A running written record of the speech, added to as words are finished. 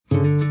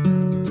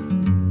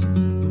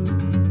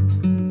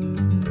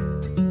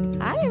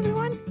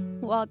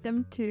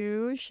welcome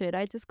to Should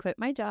I Just Quit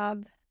My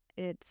Job?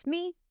 It's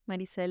me,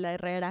 Marisela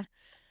Herrera.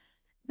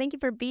 Thank you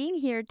for being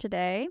here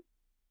today.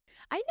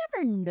 I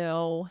never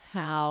know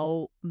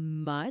how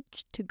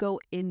much to go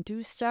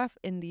into stuff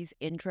in these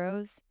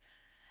intros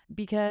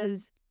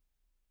because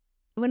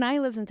when I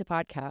listen to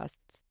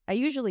podcasts, I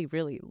usually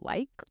really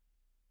like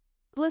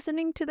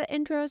listening to the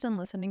intros and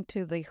listening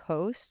to the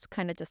hosts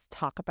kind of just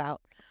talk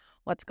about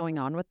what's going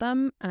on with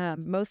them,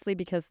 mostly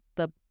because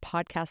the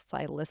podcasts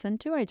I listen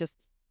to, I just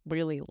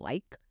really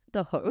like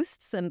the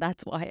hosts, and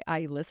that's why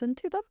I listen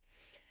to them.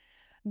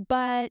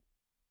 But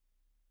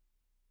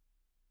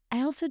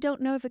I also don't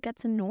know if it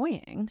gets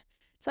annoying.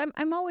 So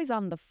I'm always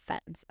on the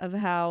fence of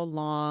how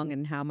long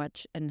and how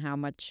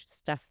much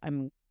stuff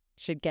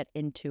should get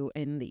into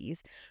in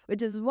these,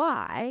 which is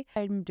why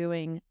I'm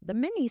doing the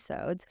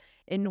mini-sodes,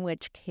 in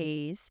which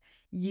case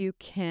you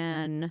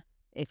can,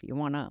 if you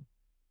want to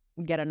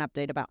get an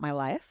update about my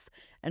life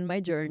and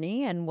my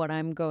journey and what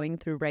I'm going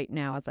through right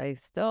now as I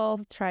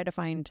still try to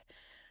find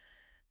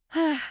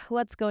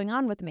what's going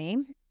on with me,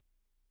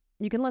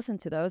 you can listen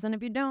to those. And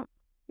if you don't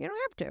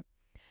have to.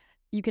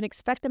 You can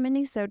expect a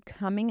mini-sode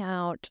coming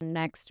out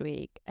next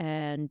week.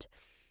 And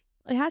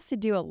it has to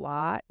do a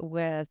lot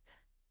with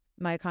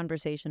my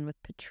conversation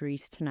with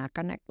Patrice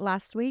Tanaka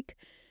last week.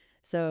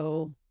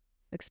 So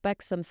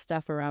expect some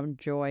stuff around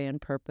joy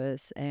and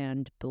purpose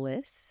and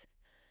bliss.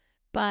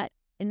 But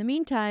in the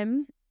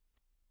meantime,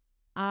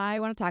 I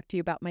want to talk to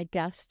you about my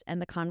guest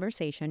and the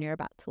conversation you're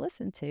about to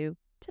listen to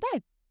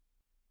today.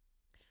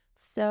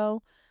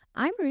 So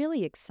I'm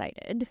really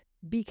excited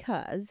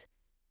because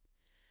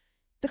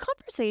the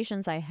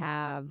conversations I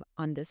have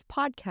on this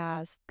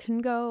podcast can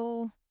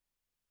go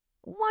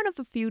one of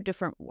a few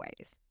different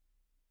ways.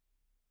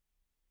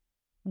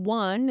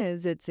 One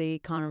is it's a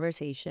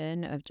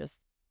conversation of just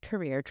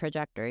career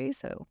trajectory.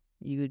 So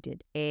you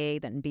did A,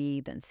 then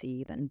B, then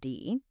C, then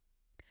D.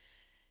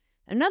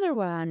 Another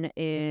one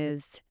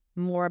is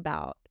more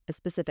about a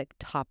specific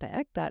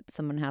topic that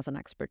someone has an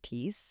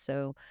expertise.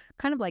 So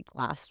kind of like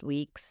last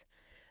week's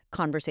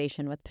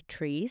conversation with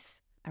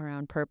Patrice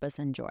around purpose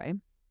and joy.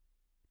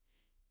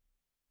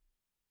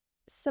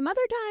 Some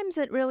other times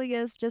it really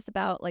is just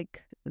about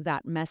like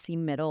that messy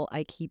middle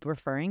I keep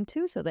referring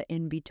to, so the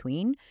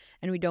in-between,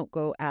 and we don't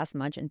go as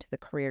much into the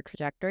career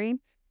trajectory.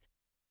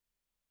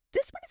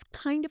 This one is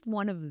kind of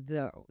one of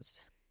those.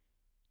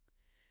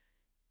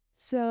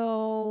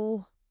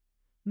 So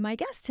my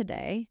guest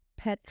today,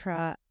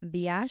 Petra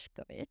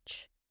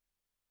Vyashkovich,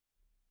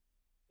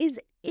 is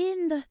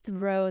in the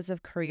throes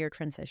of career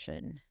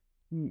transition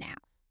now,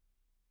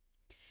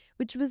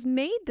 which was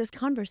made this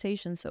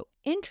conversation so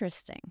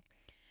interesting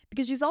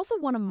because she's also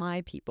one of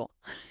my people.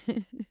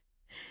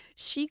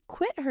 She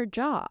quit her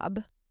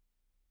job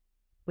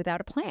without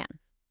a plan.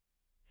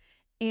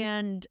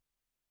 And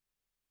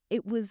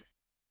it was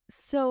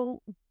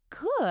so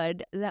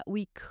good that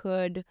we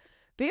could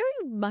very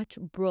much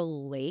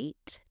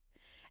relate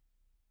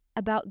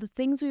about the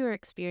things we were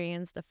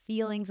experiencing, the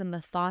feelings and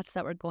the thoughts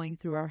that were going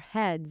through our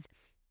heads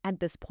at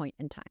this point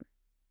in time.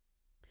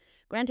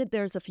 Granted,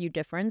 there's a few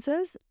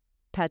differences.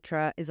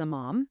 Petra is a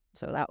mom,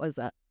 so that was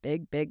a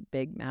big,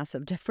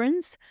 massive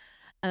difference.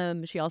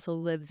 She also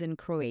lives in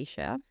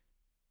Croatia.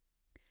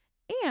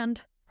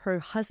 And her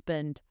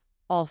husband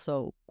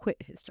also quit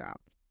his job.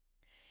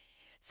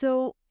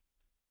 So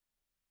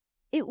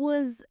it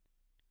was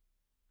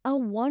a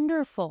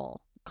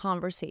wonderful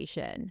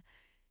conversation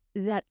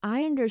that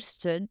I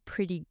understood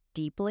pretty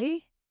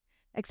deeply,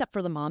 except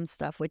for the mom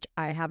stuff, which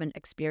I haven't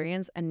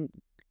experienced. And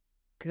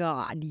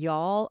God,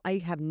 y'all, I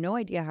have no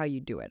idea how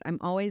you do it. I'm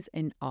always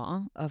in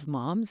awe of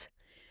moms.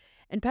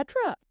 And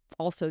Petra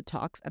also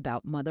talks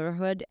about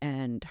motherhood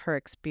and her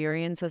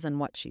experiences and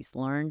what she's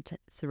learned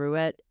through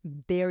it.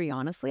 Very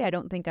honestly, I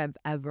don't think I've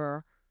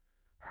ever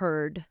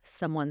heard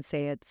someone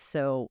say it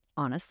so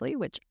honestly,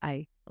 which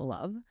I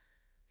love.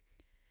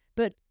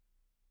 But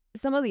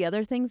some of the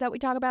other things that we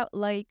talk about,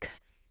 like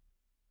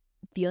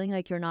feeling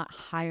like you're not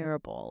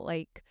hireable,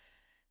 like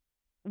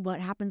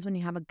what happens when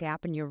you have a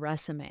gap in your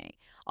resume,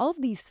 all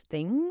of these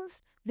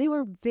things, they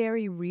were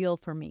very real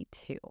for me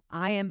too.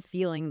 I am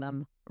feeling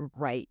them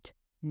right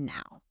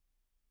now.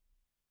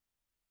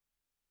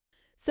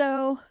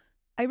 So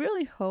I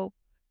really hope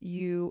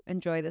you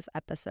enjoy this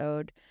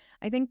episode.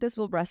 I think this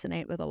will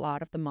resonate with a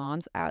lot of the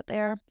moms out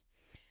there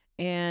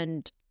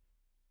and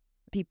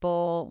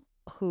people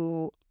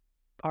who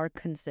are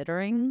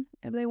considering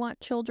if they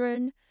want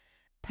children.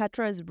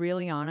 Petra is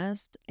really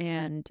honest,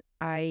 and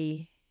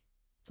I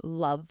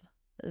love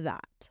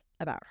that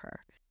about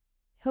her.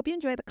 Hope you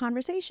enjoy the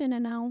conversation,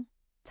 and I'll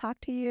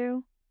talk to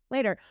you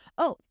later.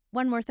 Oh,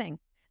 one more thing.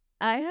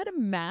 I had a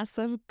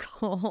massive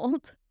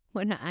cold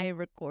when I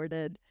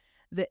recorded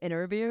the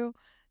interview,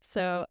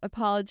 so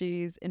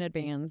apologies in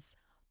advance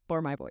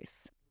for my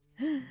voice.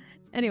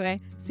 Anyway,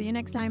 see you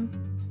next time.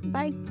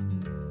 Bye.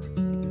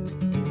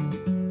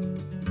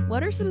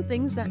 What are some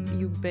things that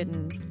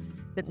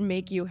that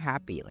make you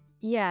happy?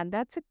 Yeah,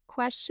 that's a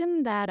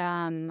question that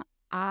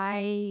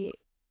I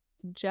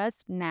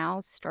just now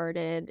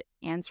started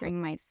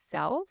answering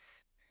myself,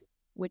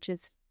 which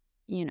is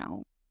you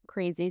know,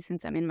 crazy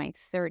since I'm in my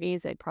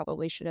 30s. I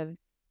probably should have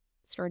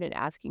started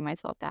asking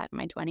myself that in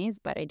my 20s,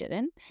 but I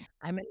didn't.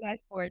 I'm in my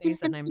 40s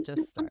and I'm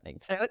just starting.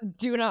 So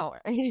do not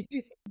worry.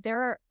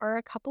 There are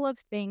a couple of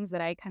things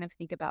that I kind of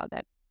think about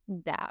that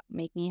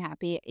make me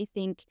happy. I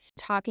think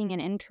talking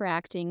and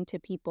interacting to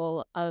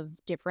people of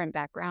different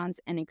backgrounds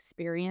and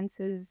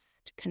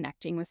experiences,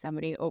 connecting with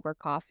somebody over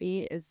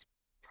coffee is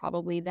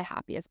probably the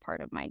happiest part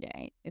of my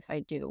day if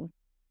I do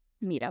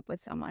meet up with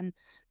someone,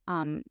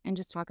 and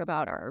just talk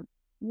about our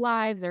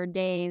lives, our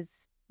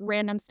days,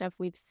 random stuff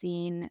we've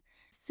seen.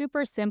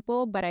 Super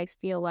simple, but I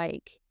feel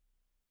like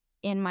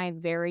in my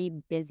very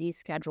busy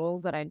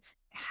schedules that I've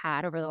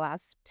had over the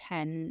last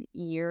 10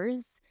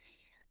 years,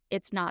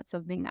 it's not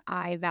something that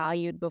I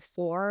valued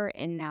before.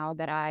 And now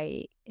that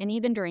and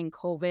even during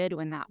COVID,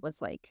 when that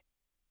was like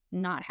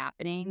not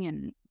happening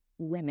and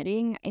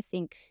limiting, I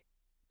think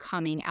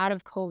coming out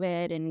of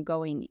COVID and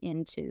going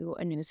into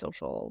a new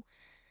social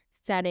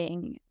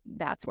setting,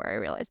 that's where I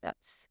realized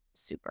that's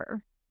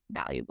super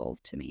valuable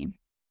to me.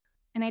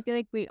 And I feel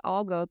like we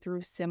all go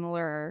through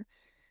similar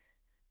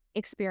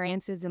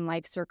experiences in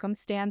life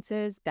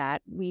circumstances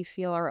that we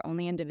feel are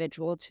only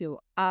individual to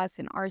us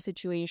and our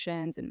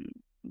situations and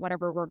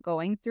whatever we're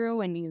going through.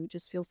 And you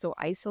just feel so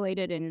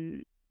isolated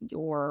in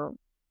your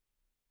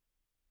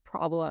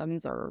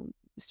problems or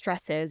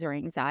stresses or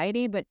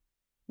anxiety. But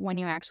when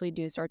you actually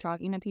do start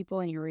talking to people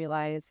and you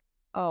realize,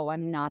 oh,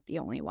 I'm not the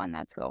only one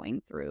that's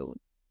going through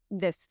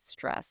this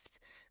stress,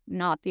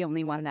 not the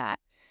only one that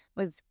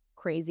was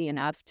crazy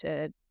enough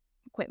to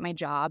quit my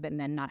job and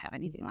then not have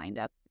anything lined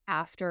up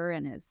after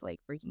and is like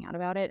freaking out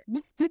about it.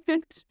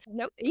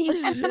 Nope.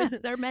 Yeah.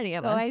 There are many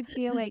of So us. I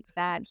feel like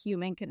that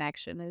human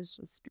connection is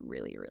just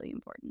really, really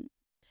important.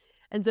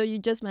 And so you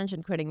just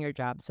mentioned quitting your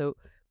job. So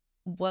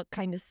what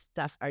kind of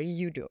stuff are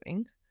you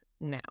doing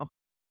now?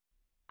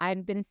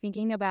 I've been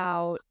thinking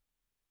about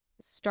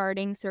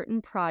starting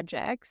certain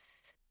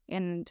projects,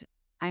 and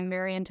I'm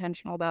very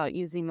intentional about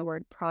using the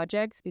word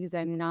projects because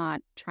I'm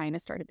not trying to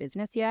start a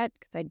business yet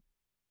because I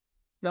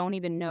don't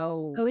even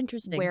know Oh,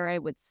 interesting. where I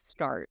would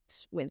start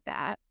with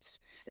that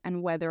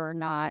and whether or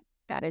not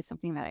that is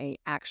something that I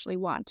actually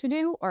want to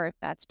do or if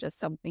that's just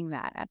something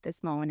that at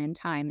this moment in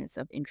time is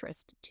of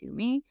interest to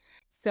me.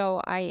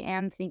 So I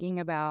am thinking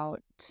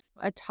about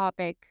a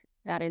topic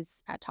that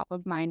is at top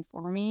of mind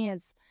for me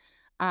is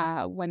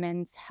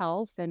women's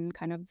health and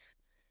kind of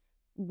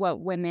what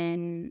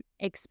women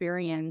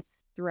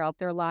experience throughout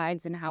their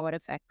lives and how it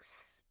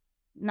affects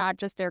not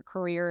just their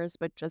careers,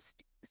 but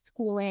just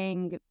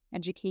schooling,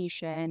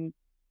 education,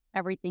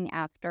 everything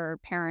after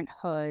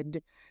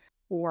parenthood,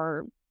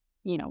 or,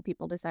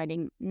 people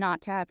deciding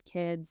not to have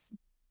kids,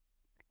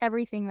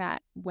 everything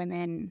that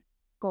women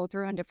go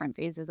through in different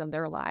phases of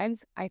their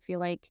lives, I feel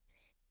like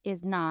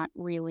is not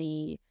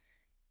really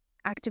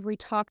actively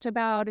talked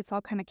about. It's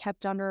all kind of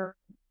kept under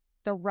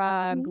the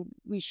rug. Mhm.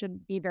 We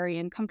should be very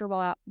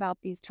uncomfortable about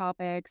these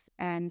topics.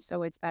 And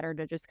so it's better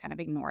to just kind of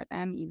ignore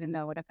them, even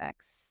though it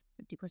affects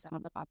 50%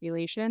 of the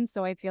population.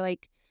 So I feel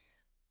like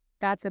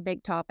that's a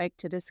big topic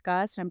to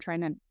discuss. I'm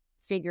trying to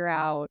figure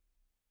out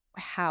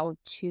how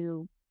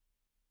to,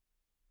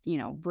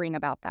 bring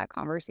about that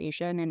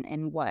conversation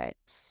and what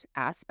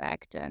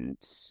aspect and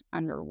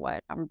under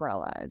what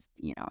umbrella is,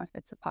 if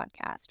it's a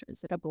podcast or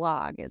is it a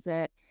blog? Is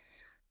it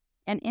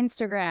and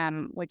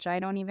Instagram, which I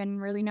don't even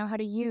really know how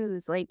to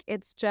use. Like,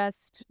 it's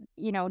just,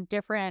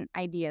 different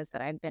ideas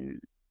that I've been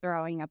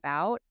throwing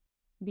about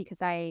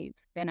because I've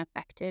been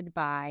affected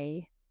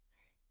by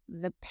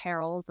the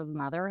perils of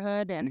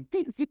motherhood and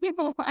I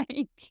feel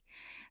like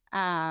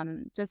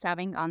just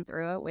having gone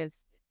through it with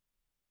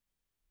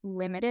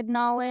limited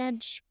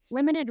knowledge,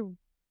 limited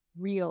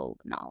real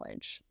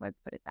knowledge, let's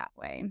put it that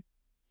way.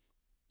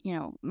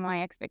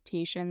 My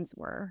expectations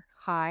were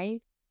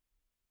high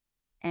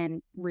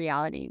and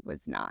reality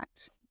was not.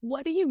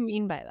 What do you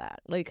mean by that?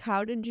 Like,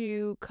 how did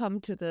you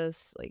come to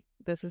this? Like,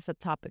 this is a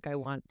topic I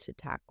want to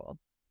tackle.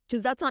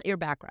 Because that's not your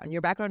background.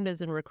 Your background is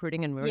in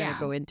recruiting, and we're going to Yeah.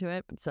 go into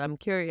it. So I'm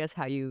curious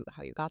how you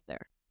got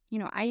there.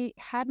 I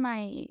had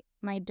my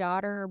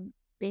daughter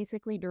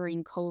basically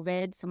during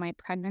COVID, so my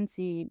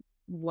pregnancy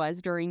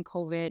was during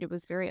COVID. It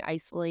was very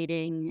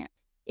isolating.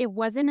 It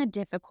wasn't a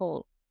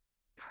difficult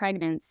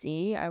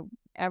pregnancy.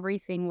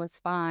 Everything was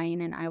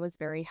fine and I was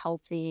very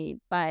healthy,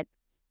 but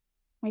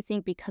I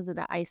think because of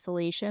the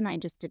isolation, I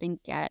just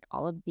didn't get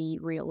all of the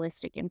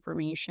realistic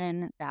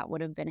information that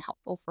would have been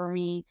helpful for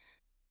me,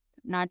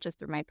 not just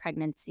through my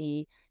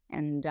pregnancy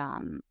and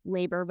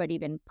labor, but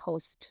even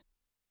post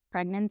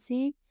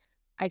pregnancy.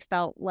 I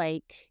felt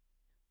like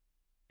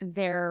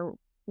there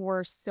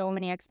were so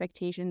many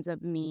expectations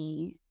of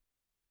me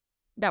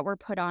that were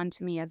put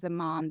onto me as a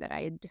mom that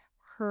I had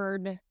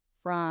heard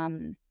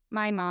from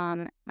my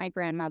mom, my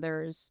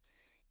grandmothers,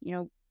 you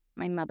know,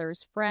 my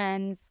mother's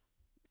friends,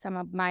 some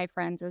of my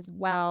friends as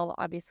well.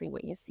 Obviously,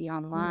 what you see Mhm.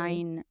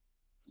 online,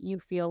 you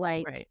feel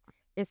like Right.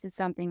 this is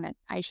something that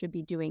I should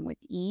be doing with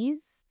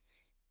ease.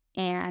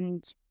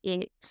 And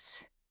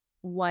it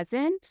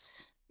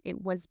wasn't.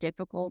 It was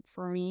difficult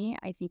for me.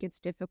 I think it's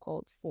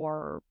difficult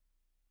for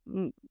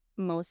m-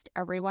 most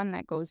everyone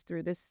that goes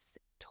through this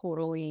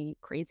totally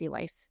crazy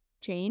life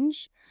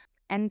change.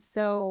 And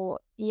so,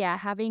 yeah,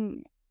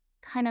 having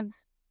kind of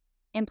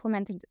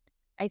implemented,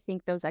 I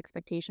think, those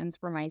expectations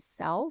for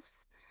myself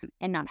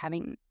and not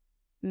having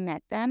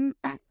met them,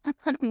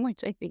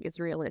 which I think is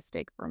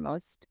realistic for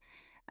most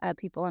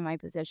people in my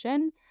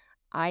position,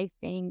 I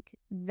think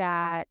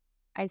that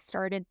I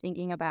started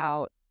thinking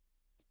about,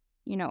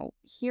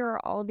 here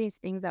are all these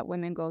things that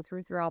women go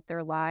through throughout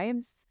their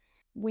lives.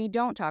 We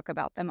don't talk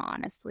about them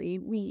honestly.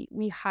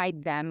 We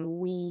hide them.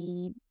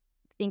 We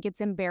think it's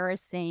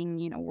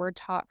embarrassing. We're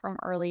taught from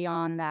early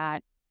on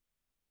that,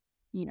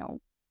 you know,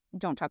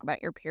 don't talk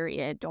about your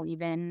period. Don't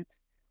even,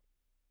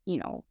 you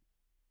know,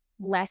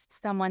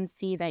 lest someone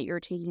see that you're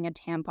taking a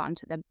tampon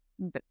to the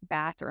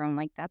bathroom.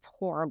 Like, that's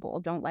horrible.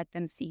 Don't let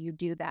them see you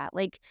do that.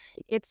 Like,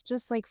 it's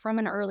just like from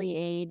an early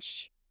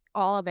age,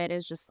 all of it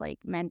is just like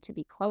meant to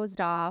be closed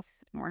off.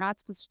 And we're not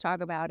supposed to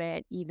talk about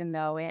it, even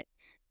though it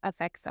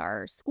affects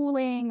our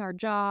schooling, our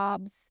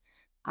jobs,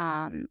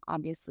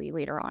 obviously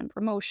later on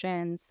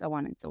promotions, so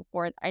on and so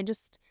forth. I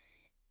just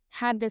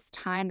had this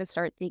time to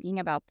start thinking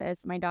about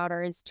this. My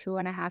daughter is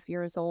 2.5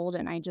 years old,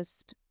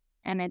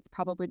 and it's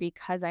probably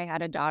because I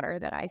had a daughter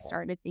that I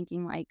started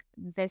thinking, like,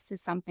 this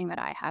is something that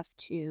I have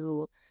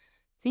to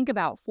think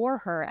about for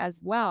her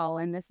as well.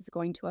 And this is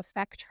going to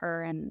affect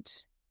her. And,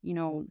 you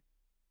know,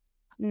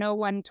 no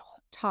one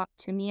talked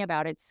to me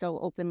about it so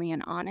openly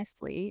and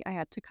honestly. I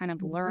had to kind of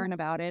Mhm. learn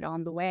about it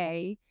on the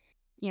way.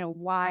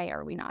 Why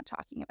are we not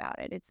talking about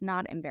it? It's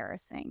not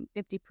embarrassing.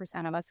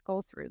 50% of us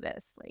go through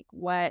this. Like,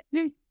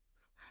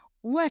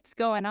 what's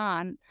going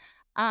on?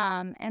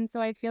 And so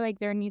I feel like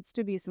there needs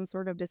to be some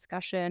sort of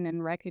discussion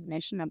and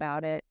recognition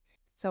about it.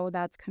 So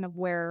that's kind of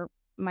where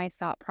my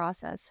thought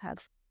process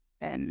has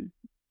been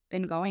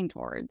been going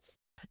towards.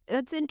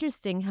 That's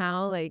interesting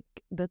how like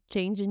the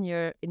change in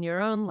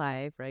your own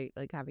life, right?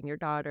 Like having your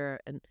daughter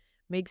and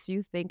makes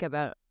you think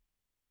about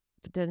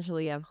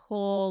potentially a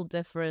whole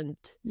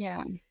different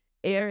Yeah.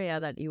 area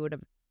that you would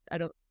have I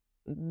don't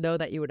know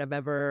that you would have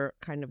ever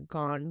kind of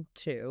gone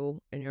to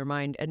in your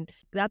mind. And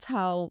that's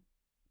how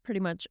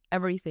pretty much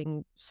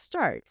everything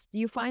starts.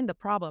 You find the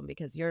problem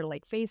because you're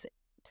like face it.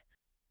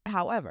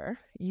 However,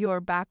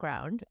 your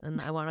background, and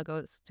I want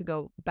to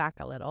go back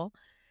a little,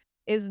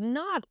 is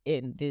not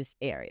in this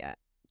area.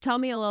 Tell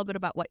me a little bit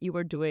about what you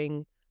were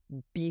doing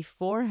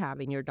before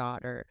having your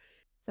daughter.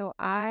 So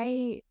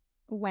I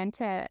went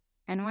to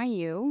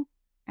NYU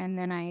and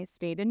then I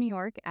stayed in New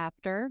York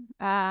after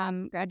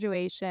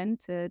graduation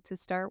to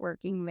start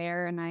working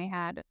there. And I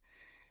had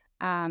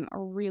a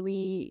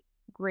really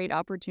great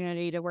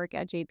opportunity to work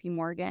at JP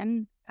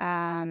Morgan.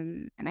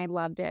 And I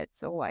loved it.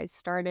 So I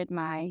started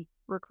my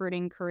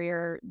recruiting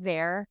career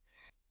there.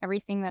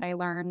 Everything that I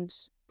learned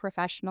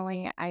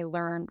professionally, I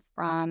learned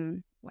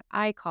from what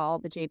I call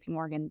the JP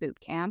Morgan boot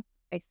camp.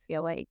 I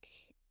feel like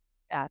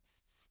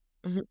that's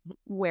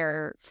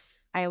where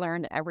I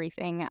learned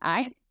everything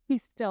I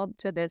still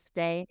to this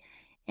day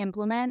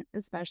implement,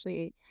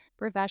 especially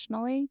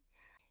professionally.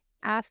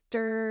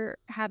 After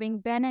having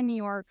been in New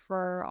York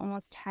for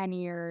almost 10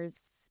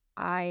 years,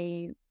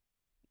 I,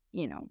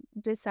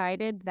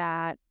 decided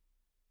that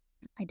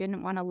I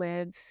didn't want to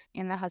live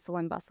in the hustle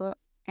and bustle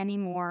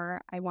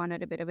anymore. I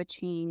wanted a bit of a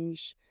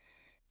change.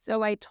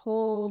 So I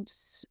told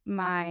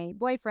my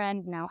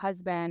boyfriend, now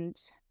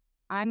husband,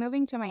 I'm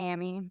moving to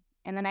Miami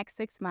in the next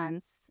 6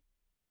 months.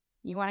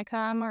 You want to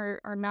come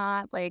or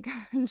not? Like,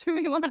 do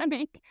we want to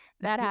make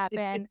that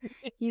happen?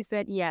 He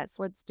said, yes,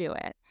 let's do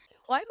it.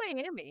 Why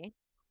Miami?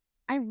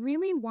 I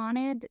really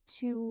wanted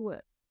to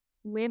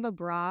live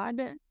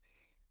abroad,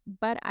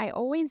 but I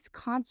always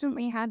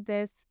constantly had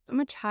this. I'm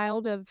a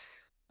child of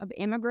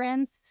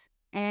immigrants,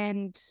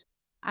 and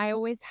I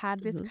always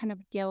had this Mhm. kind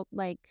of guilt,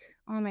 like,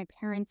 oh, my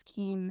parents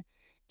came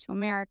to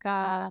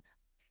America.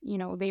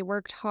 They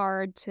worked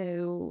hard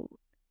to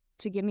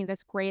give me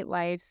this great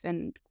life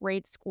and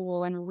great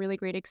school and really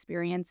great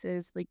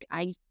experiences. Like,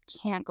 I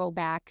can't go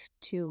back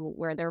to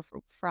where they're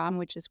from,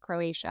 which is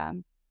Croatia.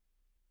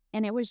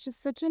 And it was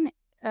just such an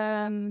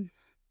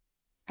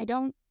I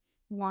don't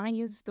want to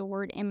use the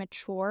word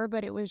immature,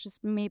 but it was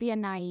just maybe a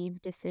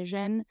naive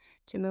decision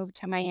to move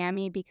to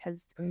Miami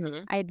because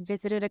Mhm. I had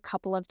visited a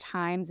couple of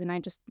times and I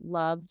just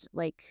loved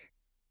like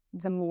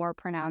the more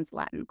pronounced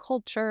Latin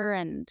culture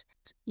and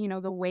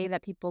the way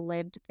that people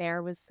lived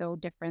there was so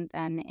different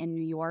than in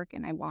New York,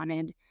 and I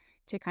wanted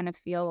to kind of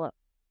feel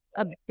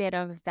a bit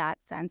of that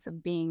sense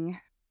of being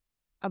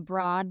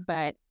abroad,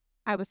 but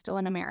I was still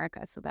in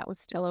America, so that was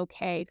still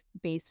okay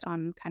based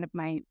on kind of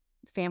my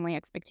family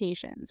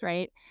expectations,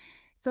 right?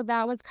 So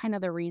that was kind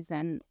of the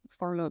reason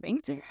for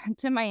moving to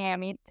to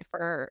Miami,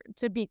 for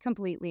to be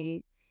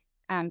completely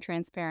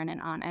transparent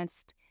and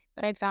honest.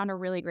 But I found a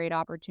really great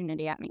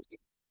opportunity at me.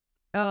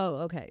 Oh,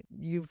 okay.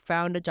 You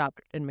found a job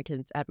in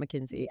at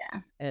McKinsey,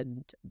 Yeah.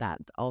 and that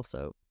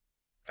also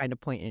kind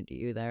of pointed to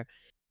you there.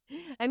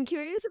 I'm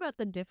curious about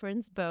the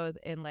difference both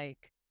in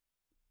like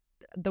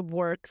the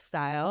work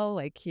style,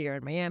 like here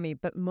in Miami,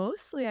 but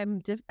mostly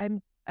I'm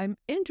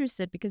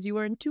interested because you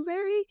were in two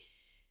very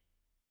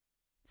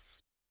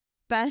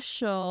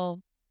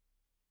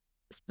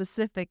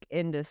specific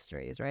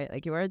industries, right?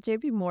 Like you were at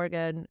JP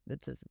Morgan,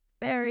 which is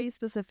very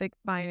specific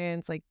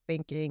finance, like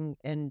banking,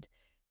 and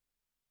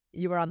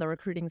you were on the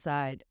recruiting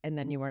side, and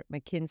then you were at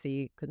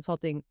McKinsey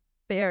consulting,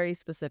 very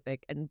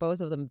specific, and both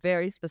of them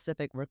very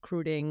specific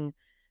recruiting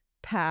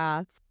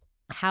paths.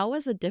 How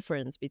was the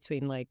difference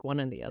between like one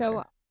and the So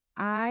other?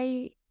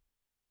 I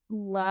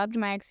loved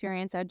my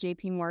experience at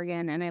JP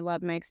Morgan and I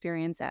loved my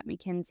experience at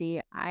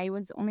McKinsey. I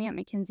was only at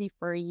McKinsey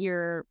for a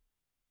year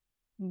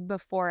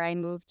before I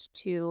moved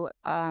to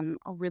a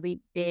really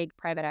big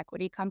private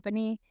equity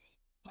company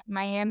in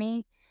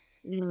Miami.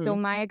 So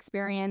Mhm. my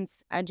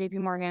experience at JP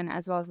Morgan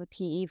as well as the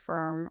PE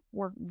firm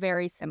were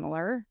very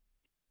similar.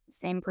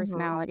 Same Mhm.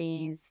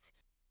 personalities,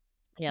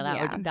 Yeah,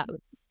 yeah, that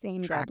would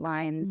same track.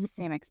 deadlines, Mhm.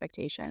 same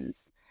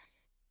expectations.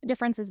 The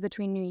differences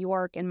between New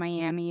York and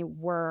Miami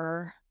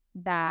were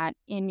that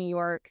in New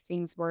York,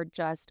 things were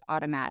just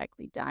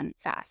automatically done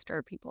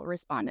faster. People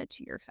responded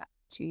to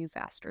to you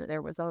faster.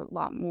 There was a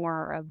lot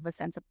more of a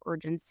sense of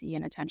urgency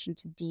and attention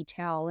to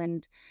detail.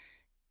 And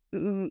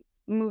m-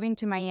 moving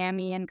to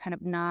Miami and kind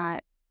of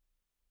not,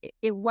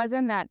 it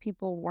wasn't that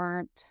people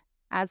weren't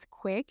as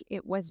quick.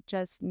 It was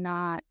just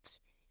not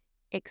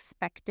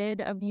expected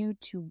of you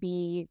to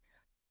be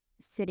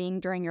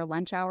sitting during your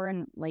lunch hour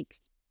and like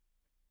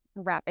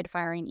rapid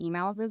firing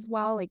emails as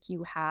well. Like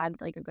you had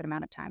like a good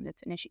amount of time to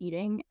finish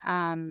eating.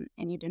 And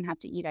you didn't have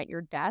to eat at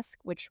your desk,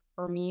 which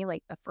for me,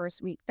 like the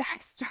first week that I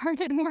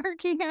started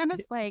working, I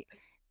was like,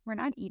 we're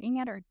not eating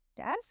at our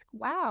desk?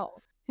 Wow.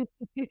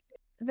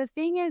 The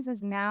thing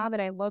is now that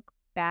I look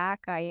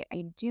back, I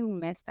do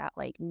miss that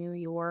like New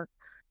York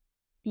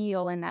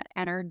feel and that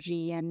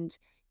energy. And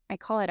I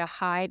call it a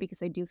high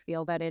because I do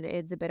feel that it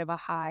is a bit of a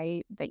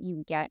high that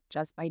you get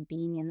just by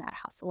being in that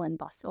hustle and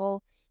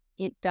bustle.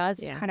 It does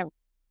Yeah. kind of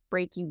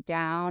break you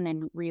down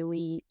and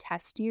really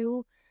test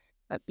you.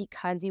 But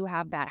because you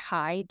have that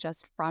high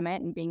just from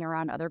it and being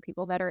around other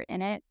people that are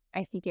in it,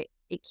 I think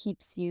it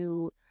keeps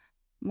you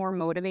more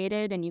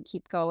motivated and you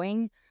keep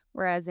going.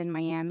 Whereas in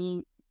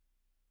Miami,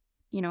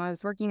 I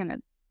was working in a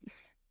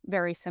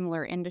very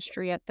similar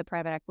industry at the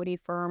private equity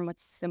firm with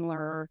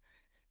similar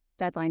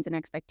deadlines and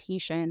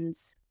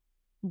expectations,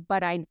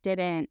 but I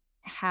didn't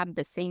have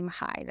the same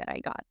high that I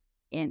got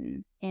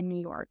in New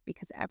York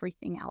because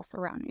everything else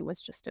around me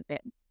was just a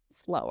bit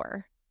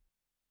slower.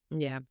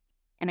 Yeah.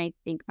 And I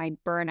think my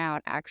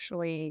burnout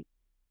actually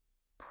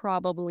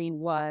probably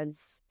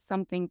was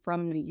something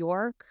from New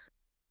York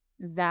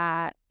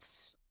that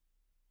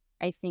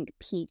I think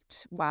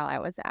peaked while I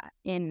was at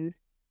in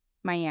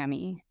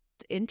Miami.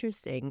 It's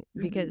interesting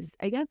Mhm. because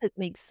I guess it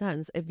makes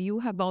sense if you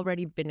have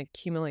already been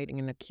accumulating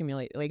and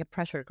accumulating like a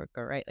pressure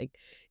cooker, right? Like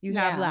you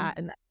have Yeah. that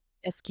and that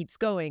just keeps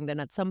going, then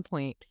at some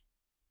point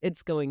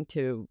it's going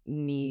to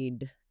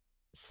need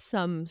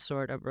some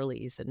sort of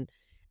release. And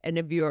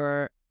if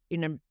you're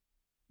in a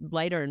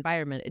lighter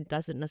environment, it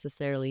doesn't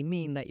necessarily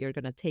mean that you're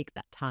gonna take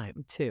that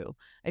time too.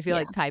 I feel Yeah.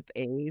 like type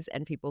A's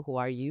and people who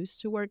are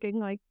used to working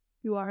like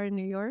you are in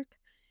New York,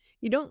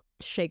 you don't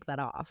shake that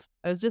off.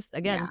 I was just, Yeah.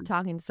 again,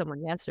 talking to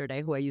someone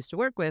yesterday who I used to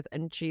work with,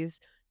 and she's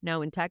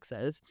now in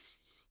Texas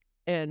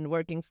and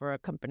working for a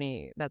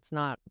company that's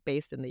not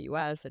based in the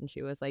US, and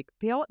she was like,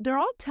 they're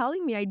all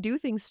telling me I do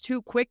things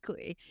too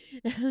quickly."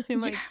 I'm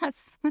like,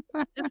 Yes.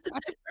 "Just a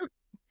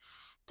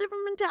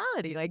different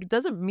mentality, like, it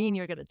doesn't mean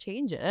you're gonna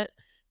change it,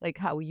 like,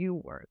 how you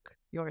work,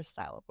 your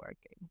style of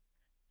working."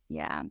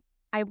 Yeah.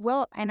 I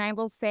will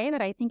say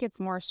that I think it's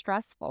more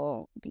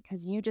stressful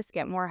because you just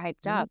get more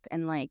hyped Mhm. up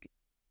and like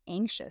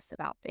anxious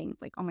about things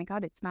like, oh my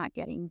God, it's not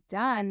getting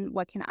done.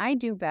 What can I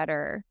do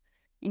better?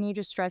 And you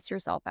just stress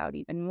yourself out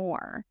even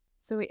more.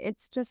 So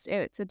it's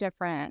a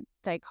different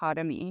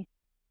dichotomy.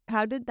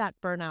 How did that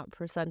burnout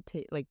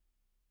like,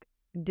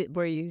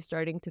 were you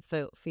starting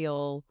to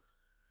feel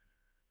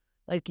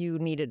like you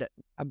needed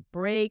a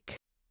break?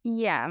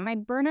 Yeah. My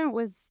burnout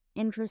was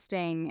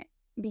interesting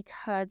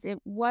because it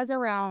was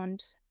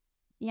around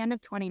the end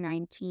of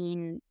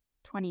 2019,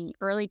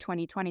 early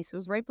 2020. So it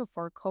was right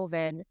before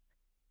COVID.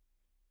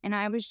 And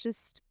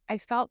I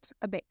felt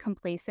a bit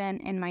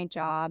complacent in my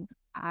job.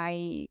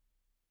 I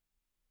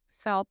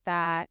felt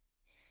that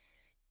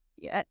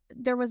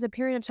there was a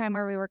period of time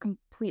where we were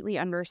completely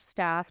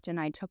understaffed and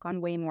I took on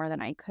way more than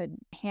I could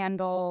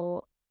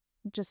handle,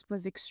 just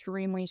was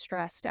extremely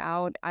stressed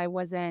out. I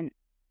wasn't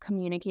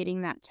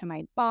communicating that to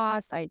my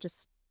boss. I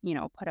just,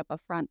 put up a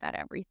front that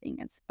everything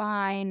is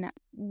fine.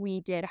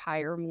 We did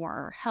hire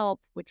more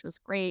help, which was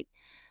great.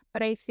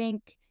 But I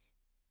think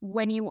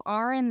when you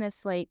are in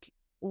this like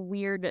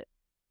weird,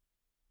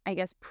 I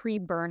guess,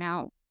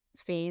 pre-burnout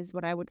phase,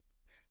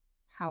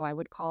 how I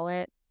would call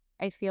it.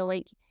 I feel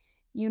like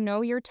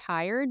you're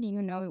tired,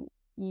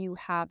 you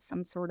have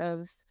some sort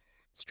of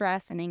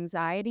stress and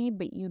anxiety,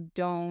 but you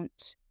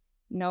don't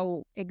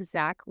know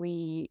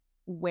exactly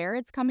where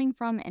it's coming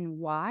from and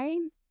why,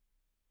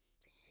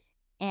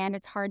 and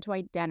it's hard to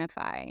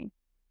identify.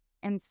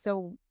 And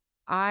so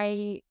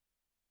I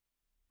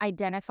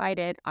identified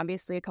it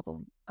obviously a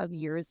couple of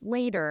years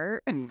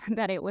later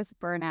that it was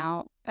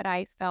burnout, but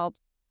I felt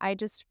I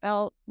just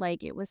felt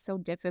like it was so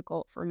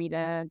difficult for me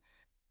to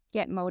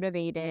get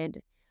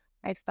motivated.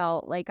 I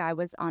felt like I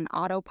was on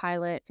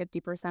autopilot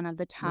 50% of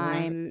the Right.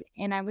 time,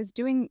 and I was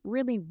doing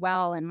really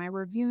well, and my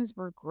reviews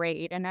were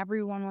great, and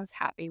everyone was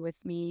happy with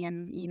me.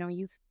 And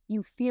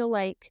you feel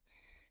like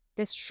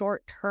this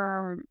short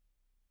term,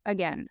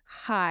 again,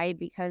 high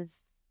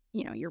because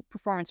your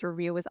performance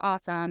review was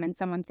awesome, and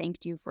someone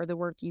thanked you for the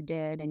work you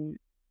did, and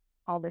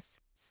all this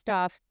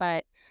stuff.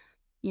 But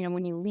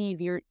when you leave,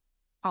 you're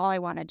all I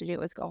wanted to do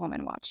was go home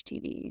and watch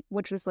TV,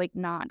 which was like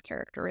not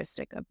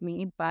characteristic of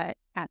me. But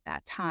at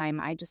that time,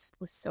 I just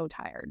was so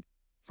tired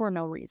for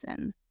no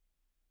reason.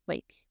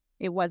 Like,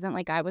 it wasn't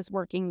like I was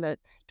working the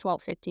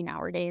 12,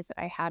 15-hour days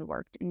that I had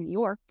worked in New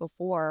York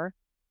before.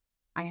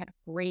 I had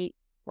a great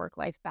work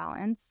life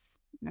balance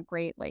and a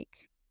great,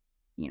 like,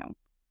 you know,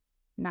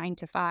 9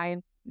 to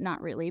 5, not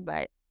really,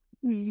 but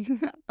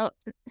oh,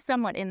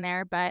 somewhat in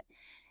there. But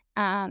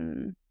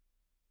um,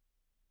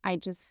 I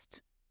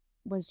just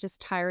was just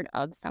tired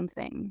of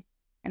something.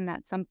 And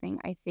that something,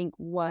 I think,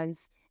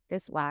 was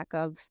this lack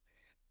of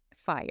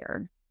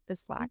fire,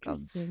 this lack of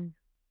Interesting.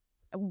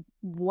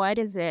 what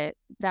is it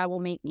that will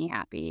make me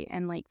happy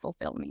and like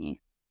fulfill me.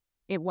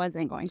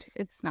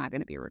 It's not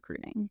going to be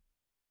recruiting.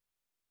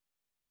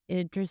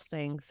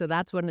 Interesting. So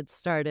that's when it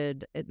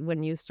started,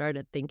 when you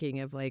started thinking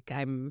of like,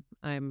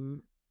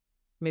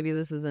 maybe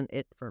this isn't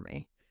it for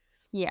me.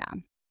 Yeah.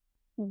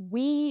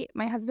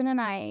 My husband and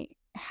I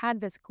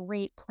had this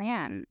great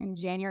plan in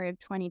January of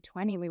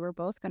 2020. We were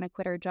both going to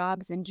quit our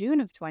jobs in June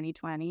of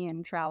 2020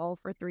 and travel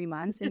for 3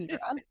 months in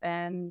Europe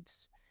and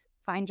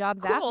find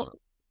jobs after. Cool.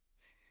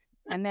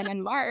 And then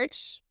in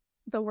March,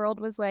 the world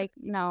was like,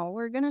 no,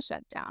 we're going to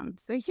shut down.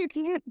 So you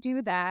can't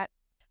do that.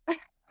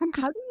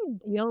 How do you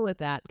deal with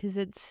that? Because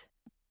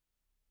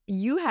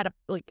you had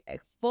a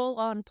full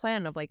on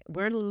plan of like,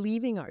 we're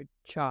leaving our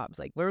jobs,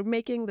 like we're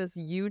making this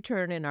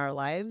U-turn in our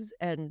lives.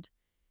 And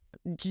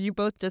do you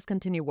both just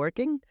continue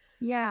working?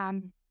 Yeah.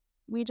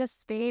 We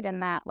just stayed in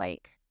that,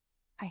 like,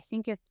 I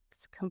think it's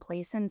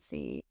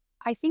complacency.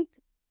 I think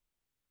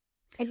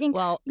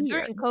Well, fear.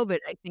 during COVID,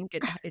 I think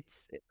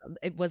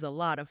it was a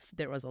lot of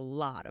there was a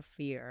lot of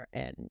fear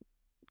and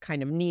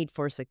kind of need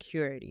for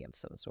security of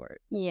some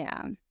sort.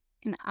 Yeah.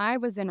 And I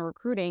was in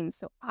recruiting.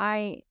 So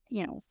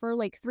for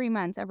like 3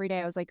 months, every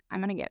day I was like, I'm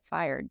going to get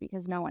fired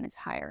because no one is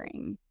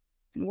hiring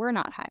and we're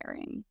not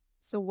hiring.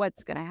 So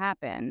what's going to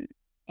happen?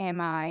 Am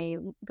I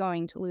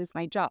going to lose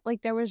my job?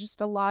 Like, there was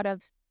just a lot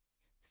of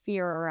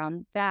fear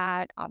around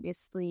that.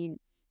 Obviously,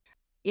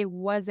 it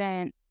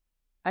wasn't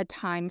a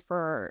time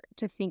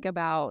to think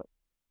about,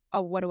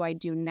 oh, what do I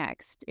do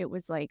next? It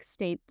was like,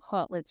 stay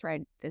put, let's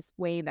ride this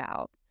wave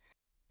out.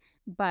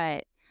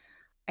 But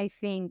I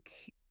think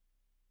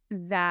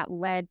that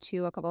led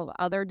to a couple of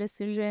other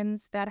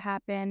decisions that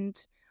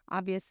happened.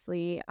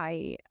 Obviously,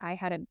 I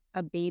had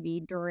a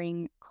baby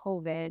during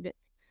COVID,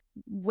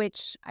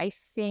 which I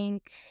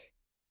think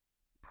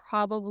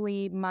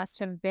probably must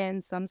have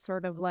been some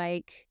sort of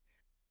like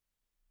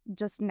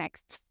just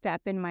next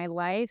step in my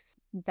life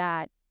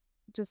that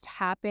just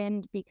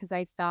happened because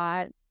I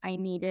thought I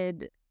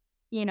needed,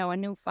 a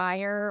new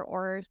fire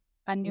or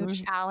a new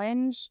Mhm.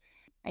 challenge.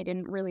 I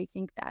didn't really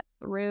think that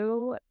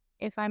through,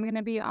 if I'm going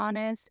to be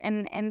honest.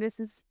 And this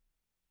is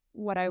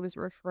what I was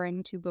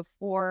referring to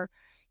before.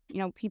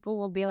 People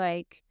will be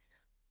like,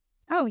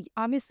 "Oh,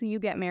 obviously you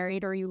get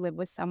married or you live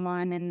with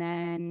someone and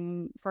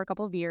then for a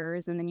couple of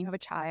years and then you have a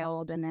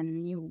child and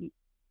then you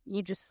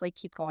just like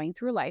keep going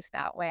through life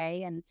that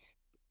way." And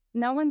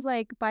no one's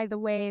like, by the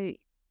way,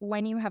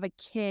 when you have a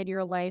kid,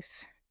 your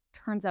life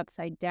turns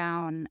upside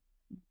down.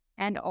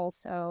 And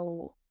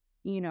also,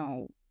 you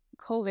know,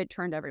 COVID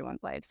turned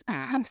everyone's lives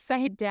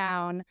upside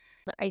down.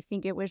 But I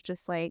think it was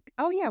just like,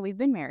 oh, yeah, we've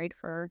been married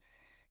for,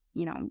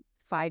 you know,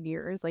 5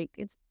 years. Like,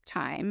 it's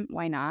time.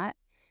 Why not?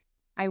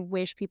 I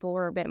wish people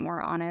were a bit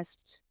more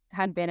honest,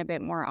 had been a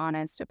bit more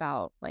honest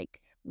about,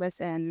 like,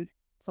 listen,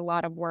 it's a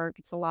lot of work,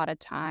 it's a lot of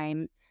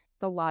time,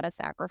 it's a lot of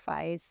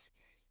sacrifice.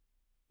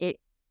 It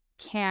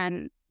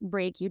can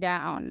break you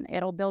down.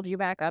 It'll build you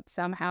back up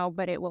somehow,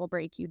 but it will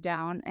break you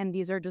down. And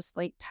these are just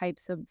like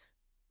types of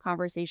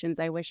conversations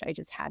I wish I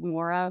just had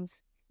more of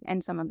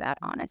and some of that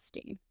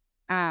honesty.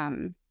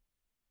 Um,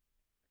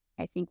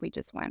 I think we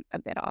just went a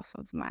bit off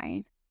of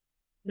my.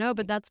 No,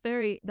 but that's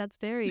very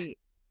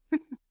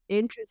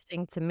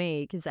interesting to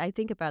me because I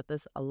think about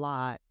this a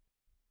lot.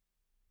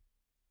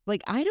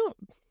 Like,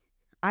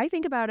 I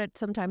think about it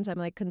sometimes, I'm,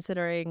 like,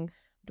 considering,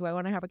 do I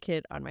wanna have a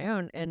kid on my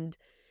own? And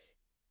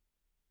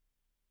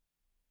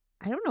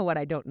I don't know what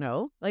I don't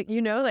know. Like,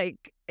 you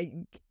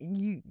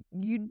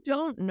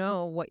don't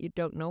know what you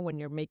don't know when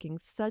you're making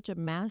such a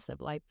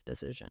massive life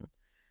decision.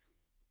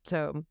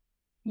 So,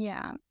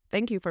 Yeah.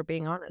 thank you for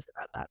being honest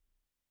about that.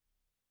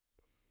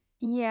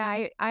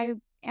 Yeah. I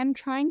am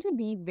trying to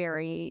be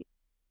very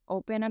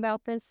open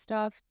about this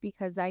stuff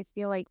because I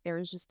feel like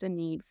there's just a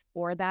need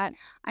for that.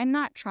 I'm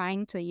not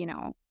trying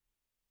to,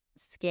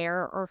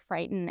 scare or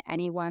frighten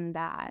anyone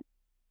that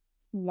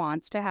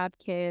wants to have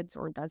kids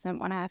or doesn't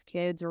want to have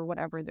kids or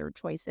whatever their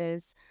choice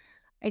is.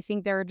 I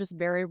think there are just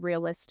very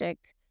realistic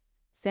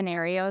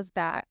scenarios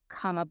that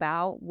come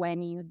about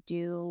when you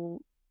do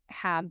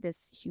have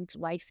this huge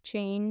life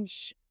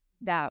change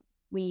that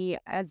we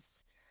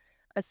as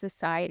a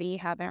society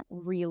haven't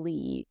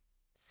really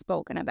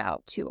spoken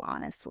about too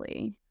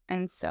honestly.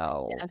 And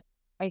so Yeah.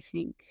 I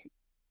think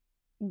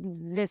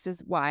this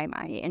is why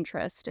my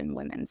interest in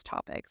women's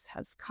topics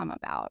has come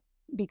about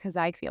because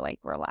I feel like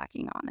we're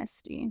lacking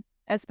honesty,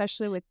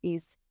 especially with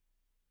these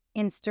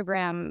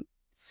Instagram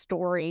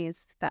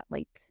stories that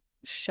like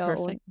show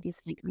Perfect.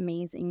 these like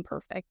amazing,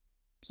 perfect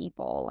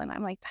people. And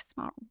I'm like, that's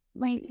not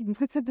like,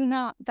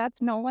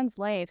 that's no one's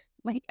life.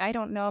 Like, I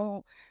don't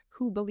know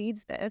who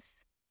believes this,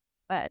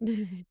 but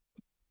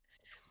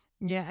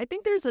Yeah, I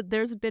think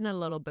there's been a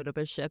little bit of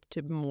a shift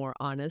to more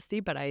honesty,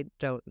 but I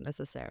don't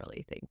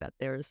necessarily think that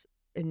there's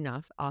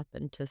enough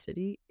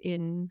authenticity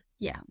in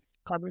yeah,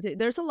 conversation.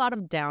 There's a lot of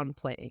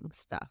downplaying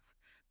stuff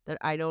that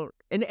I don't,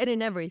 and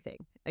in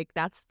everything. Like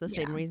that's the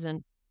same yeah,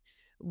 reason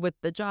with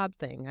the job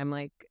thing. I'm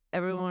like,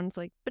 everyone's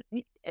like, but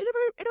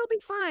it'll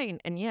be fine,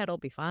 and yeah, it'll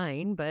be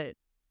fine, but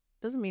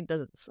doesn't mean it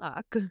doesn't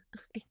suck.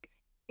 Like,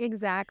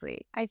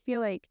 exactly. I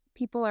feel like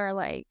people are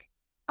like,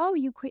 oh,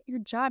 you quit your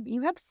job.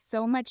 You have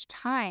so much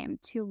time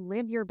to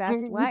live your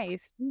best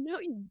life. no,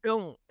 you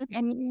don't.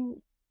 And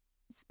you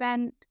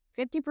spend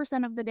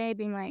 50% of the day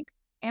being like,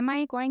 am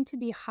I going to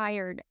be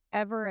hired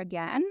ever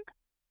again?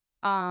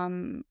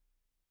 Um,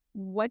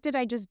 what did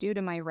I just do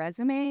to my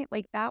resume?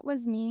 Like that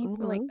was me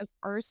for like Hmm. the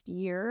first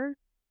year.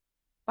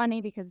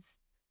 Funny because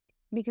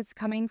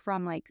coming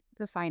from like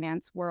the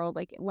finance world,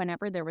 like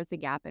whenever there was a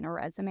gap in a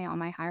resume, all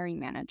my hiring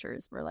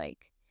managers were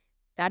like,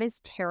 that is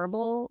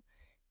terrible.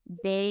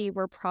 They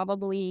were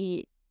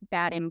probably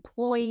bad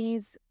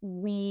employees.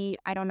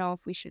 I don't know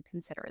if we should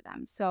consider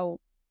them. So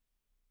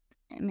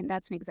I mean,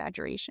 that's an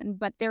exaggeration,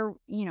 but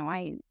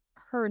I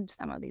heard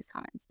some of these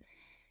comments.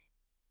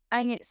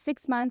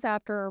 6 months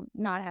after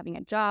not having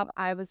a job,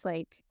 I was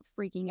like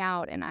freaking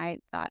out. And I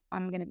thought,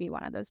 I'm going to be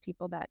one of those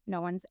people that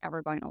no one's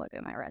ever going to look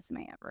at my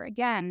resume ever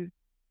again.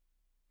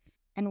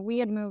 And we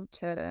had moved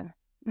to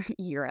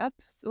Europe.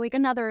 So, like,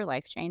 another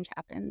life change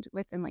happened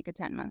within like a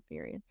 10-month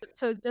period.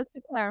 So just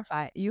to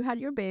clarify, you had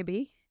your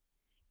baby,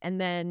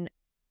 and then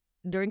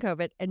during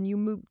COVID, and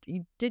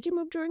did you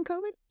move during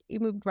COVID? You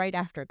moved right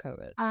after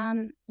COVID.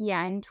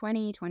 Yeah, in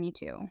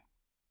 2022.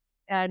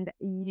 And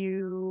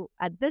you,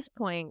 at this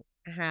point,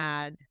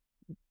 had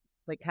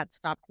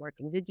stopped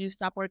working. Did you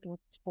stop working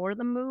for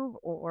the move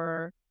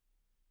or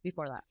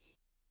before that?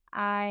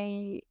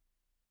 I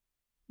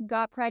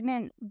got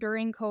pregnant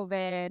during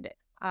COVID,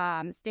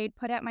 stayed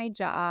put at my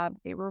job.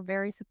 They were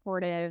very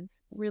supportive,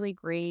 really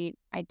great.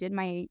 I did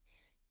my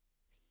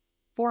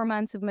 4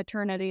 months of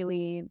maternity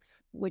leave,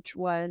 which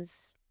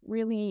was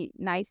really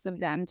nice of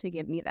them to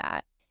give me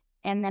that.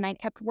 And then I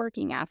kept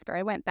working after.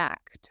 I went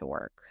back to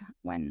work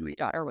when my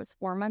daughter was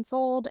 4 months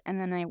old. And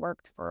then I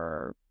worked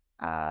for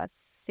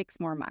 6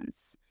 more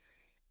months.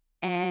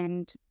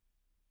 And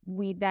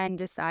we then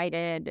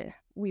decided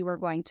we were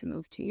going to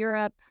move to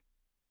Europe.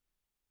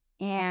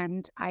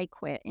 And I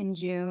quit in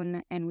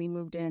June and we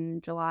moved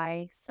in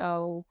July.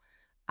 So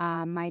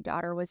my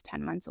daughter was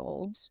 10 months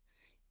old.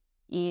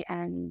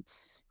 And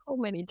So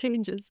many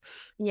changes.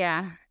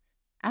 yeah,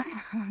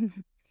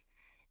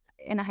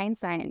 in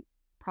hindsight,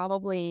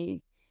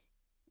 probably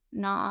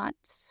not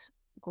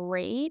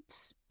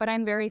great, but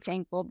I'm very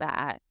thankful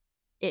that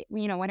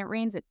when it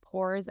rains, it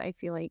pours. I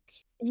feel like,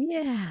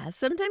 Yeah,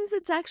 sometimes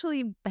it's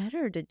actually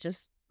better to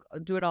just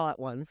do it all at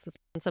once.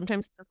 And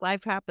sometimes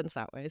life happens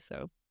that way.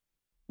 So,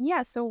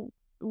 yeah, so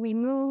we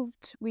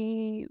moved,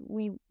 we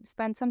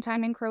spent some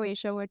time in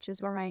Croatia, which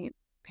is where my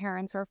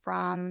parents are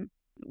from.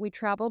 We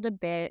traveled a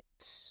bit.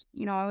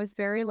 I was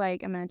very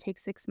like, I'm going to take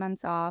 6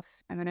 months off.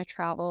 I'm going to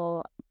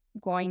travel,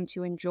 going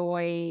to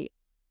enjoy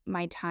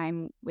my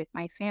time with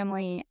my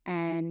family.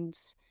 And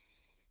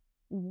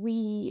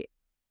we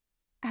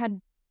had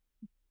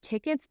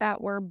tickets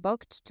that were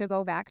booked to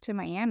go back to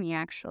Miami,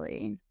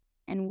 actually.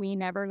 And we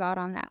never got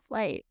on that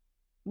flight.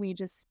 We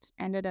just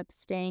ended up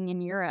staying in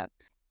Europe.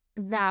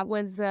 That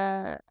was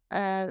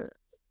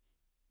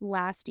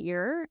last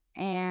year.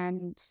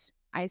 And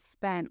I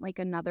spent like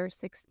another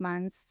 6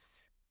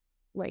 months,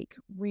 like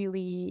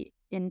really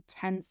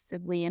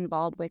intensively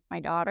involved with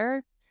my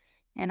daughter.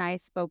 And I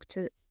spoke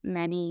to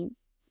many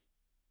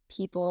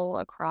people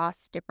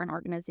across different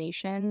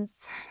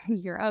organizations in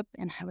Europe.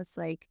 And I was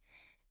like,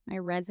 my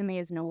resume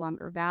is no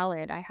longer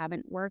valid. I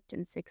haven't worked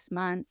in 6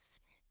 months.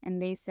 And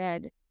they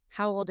said,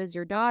 how old is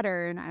your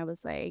daughter? And I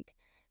was like,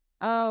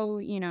 oh,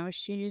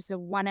 she's a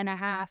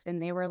 1.5.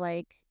 And they were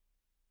like,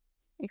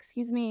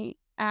 excuse me,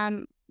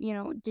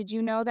 did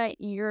you know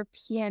that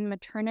European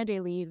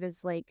maternity leave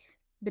is like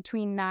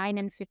between 9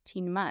 and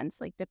 15 months,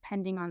 like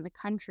depending on the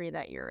country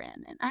that you're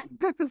in? And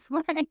I was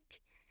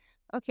like,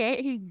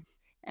 okay,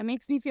 that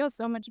makes me feel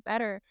so much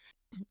better.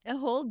 a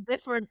whole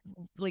different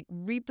like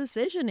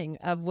repositioning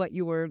of what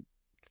you were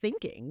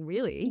thinking,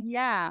 really.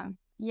 Yeah.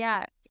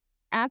 Yeah.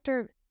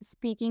 After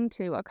speaking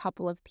to a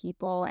couple of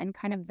people and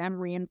kind of them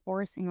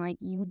reinforcing, like,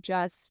 you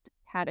just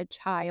had a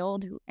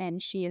child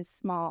and she is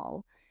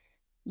small,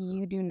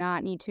 you do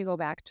not need to go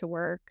back to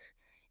work.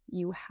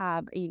 You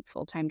have a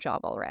full-time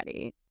job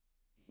already.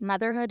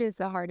 Motherhood is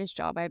the hardest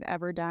job I've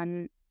ever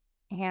done,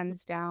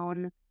 hands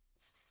down.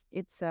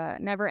 It's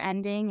never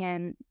ending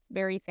and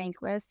very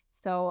thankless.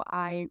 So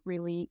I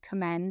really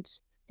commend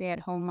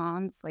stay-at-home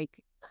moms, like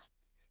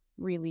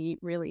really,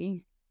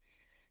 really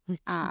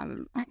I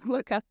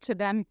look up to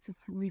them. It's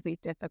really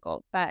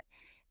difficult. But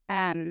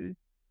um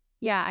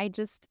yeah,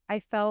 I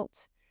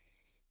felt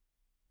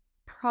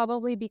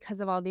probably because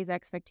of all these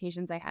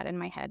expectations I had in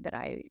my head that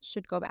I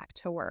should go back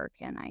to work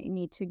and I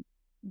need to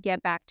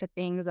get back to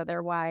things.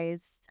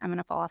 Otherwise, I'm going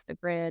to fall off the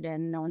grid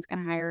and no one's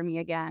going to hire me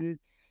again.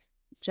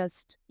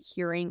 Just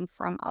hearing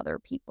from other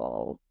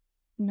people,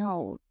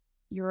 no,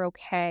 you're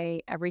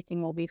okay.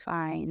 Everything will be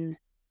fine.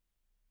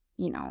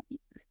 You know,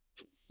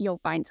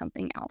 you'll find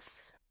something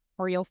else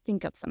or you'll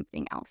think of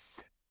something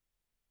else.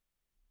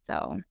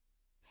 So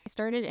I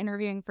started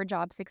interviewing for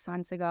jobs 6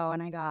 months ago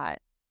and I got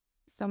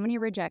so many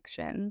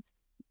rejections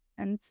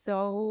and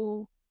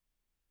so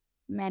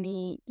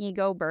many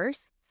ego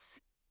bursts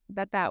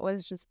that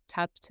was just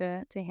tough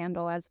to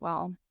handle as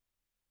well.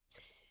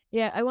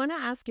 Yeah, I want to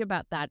ask you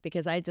about that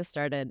because I just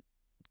started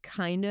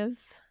kind of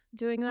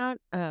doing that.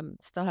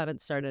 Still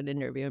haven't started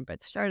interviewing,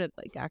 but started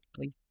like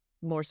actually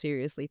more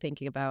seriously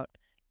thinking about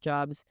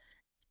jobs.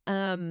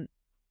 Um,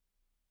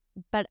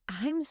 but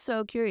I'm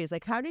so curious,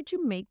 like, how did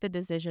you make the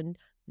decision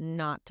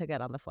not to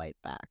get on the flight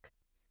back?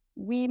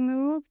 We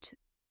moved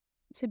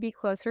to be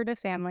closer to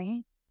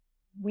family.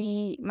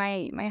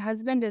 My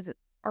husband is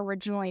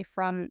originally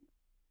from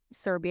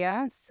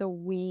Serbia,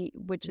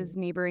 which is Mm.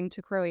 neighboring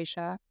to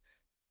Croatia.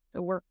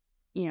 So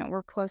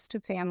we're close to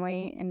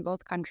family in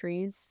both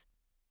countries.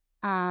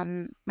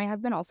 My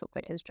husband also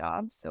quit his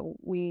job, so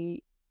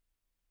we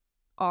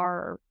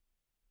are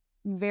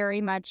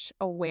very much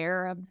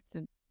aware of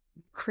the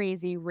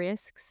crazy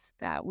risks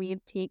that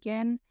we've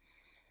taken.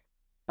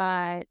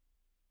 But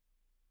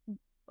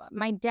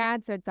my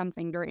dad said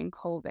something during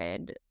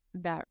COVID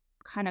that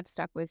kind of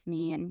stuck with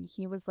me. And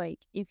he was like,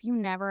 if you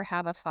never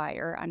have a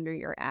fire under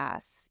your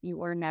ass,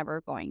 you are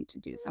never going to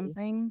do Mm.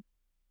 something.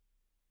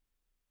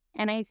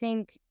 And I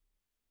think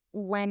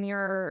when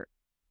you're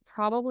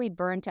probably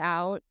burnt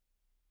out,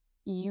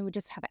 you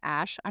just have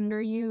ash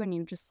under you and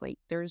you just like,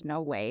 there's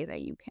no way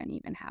that you can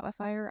even have a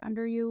fire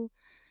under you.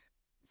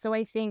 So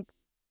I think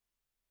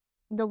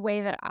the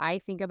way that I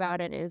think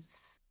about it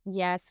is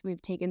yes,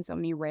 we've taken so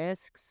many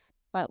risks,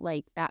 but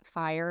like that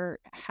fire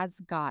has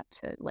got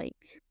to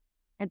like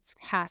it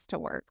has to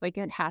work. Like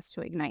it has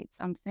to ignite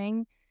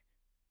something.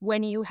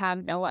 When you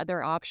have no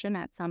other option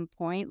at some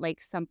point,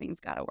 like something's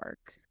got to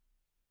work.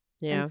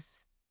 And Yeah.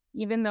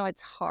 even though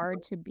it's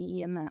hard to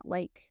be in that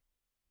like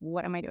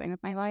what am I doing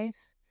with my life?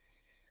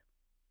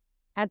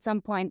 At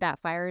some point that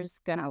fire is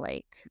going to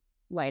like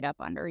light up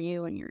under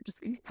you and you're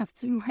just going to have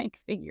to like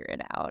figure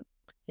it out.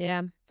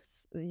 Yeah.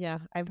 Yeah.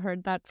 I've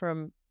heard that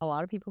from a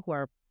lot of people who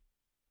are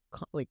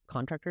like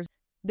contractors.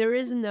 There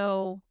is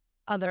no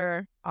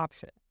other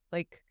option.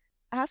 Like,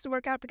 it has to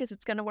work out because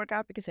it's going to work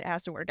out because it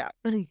has to work out.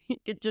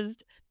 It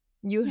just,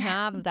 you Yeah,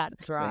 have that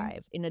exactly.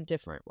 drive in a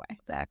different way.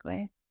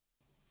 Exactly.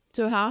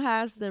 So, how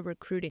has the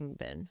recruiting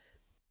been?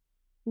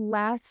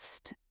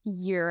 Last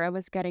year, I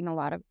was getting a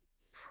lot of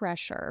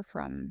pressure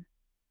from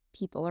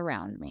people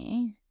around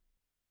me.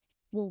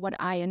 Well, what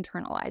I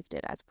internalized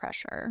it as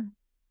pressure.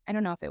 I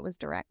don't know if it was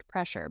direct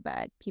pressure,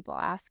 but people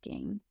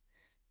asking,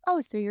 oh,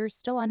 so you're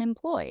still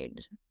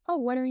unemployed? Oh,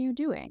 what are you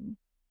doing?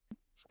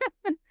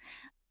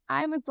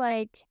 I was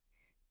like,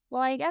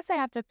 well, I guess I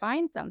have to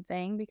find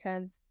something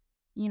because,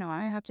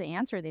 I have to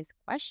answer these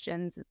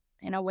questions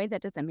in a way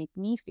that doesn't make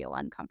me feel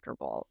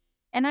uncomfortable.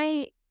 And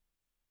I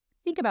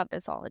think about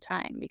this all the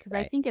time because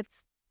I Right. think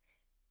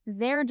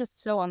they're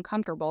just so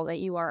uncomfortable that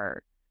you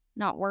are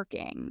not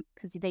working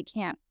because they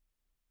can't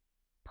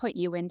put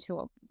you into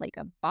a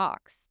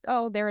box.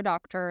 Oh, they're a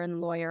doctor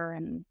and lawyer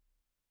and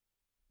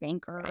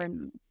banker Right.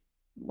 and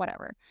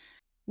whatever.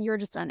 You're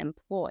just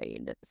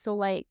unemployed. So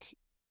like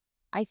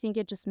I think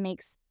it just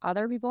makes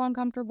other people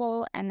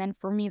uncomfortable and then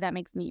for me that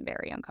makes me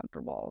very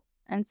uncomfortable.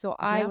 And so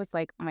I Yeah. was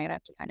like, I might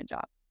have to find a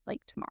job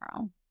like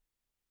tomorrow.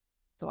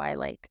 So I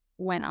like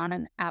went on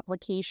an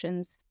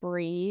application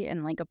spree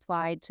and like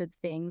applied to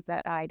things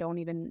that I don't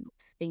even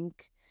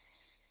think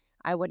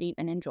I would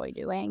even enjoy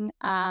doing.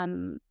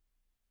 And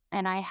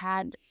I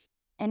had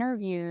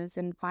interviews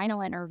and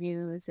final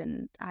interviews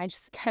and I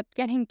just kept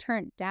getting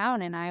turned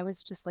down and I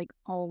was just like,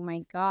 "Oh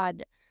my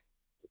God,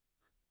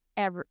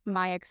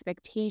 my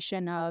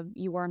expectation of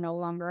you are no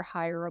longer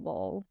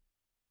hireable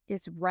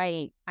is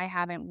right. I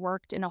haven't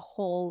worked in a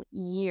whole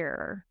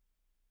year.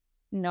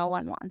 No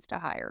one wants to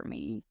hire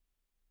me."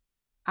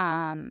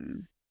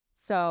 Um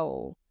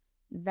so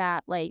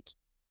that like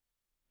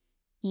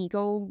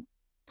ego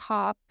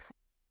pop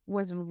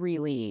was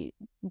really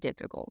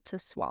difficult to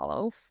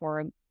swallow for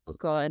a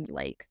good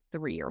like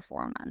 3 or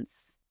 4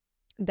 months.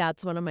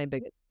 That's one of my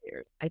biggest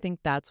fears. I think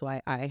that's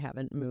why I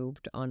haven't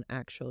moved on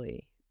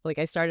actually. Like,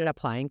 I started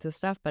applying to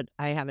stuff, but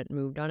I haven't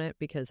moved on it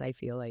because I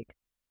feel like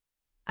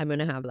I'm going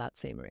to have that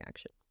same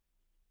reaction.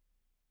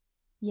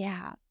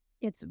 Yeah.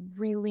 It's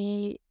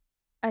really,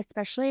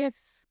 especially if,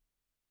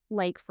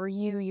 like, for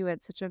you, you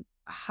had such a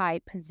high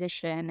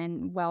position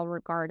and well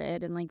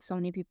regarded, and like so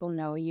many people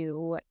know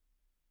you.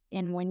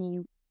 And when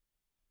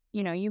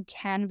you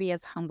can be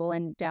as humble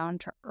and down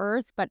to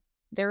earth, but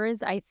there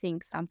is, I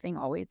think, something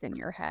always in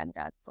your head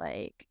that's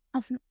like,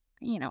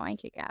 I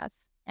kick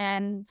ass.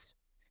 And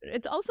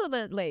It's also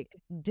that, like,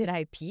 did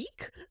I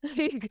peak?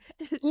 Like,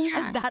 is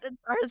yeah, that as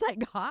far as I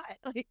got?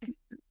 Like,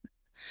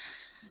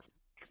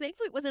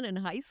 thankfully it wasn't in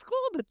high school,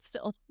 but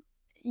still.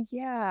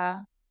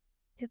 yeah,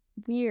 it's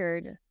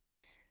weird.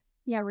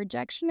 Yeah,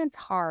 rejection is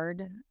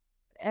hard,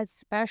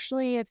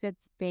 especially if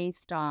it's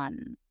based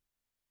on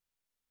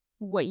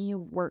what you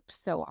worked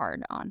so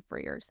hard on for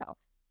yourself.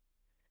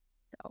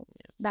 So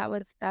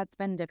that's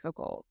been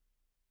difficult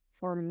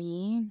for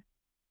me.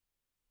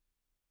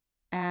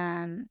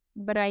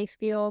 But I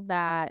feel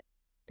that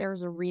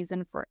there's a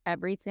reason for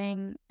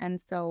everything.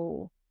 And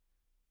so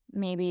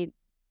maybe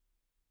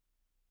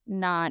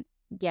not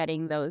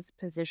getting those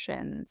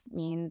positions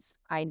means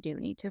I do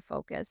need to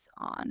focus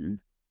on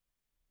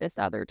this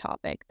other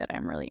topic that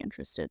I'm really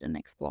interested in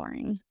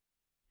exploring.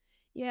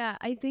 Yeah,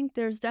 I think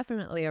there's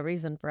definitely a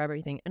reason for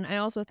everything. And I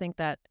also think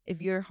that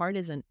if your heart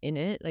isn't in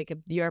it, like if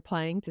you're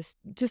applying to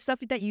stuff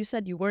that you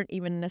said you weren't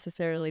even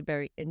necessarily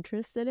very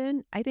interested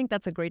in, I think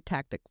that's a great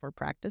tactic for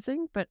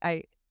practicing. But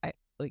I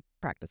like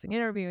practicing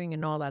interviewing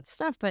and all that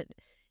stuff. But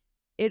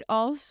it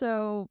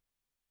also,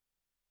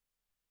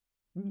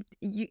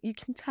 you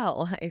can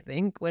tell, I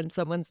think, when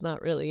someone's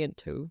not really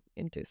into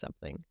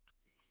something.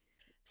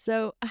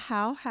 So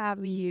how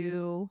have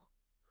you,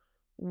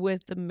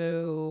 with the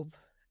move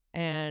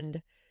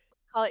and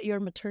call it your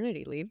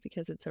maternity leave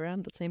because it's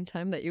around the same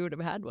time that you would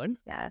have had one.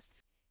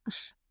 Yes.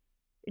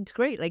 It's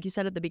great, like you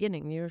said at the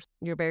beginning,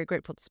 you're very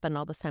grateful to spend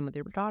all this time with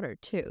your daughter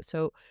too.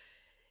 So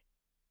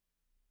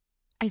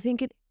I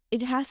think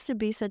it has to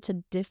be such a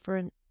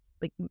different,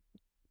 like,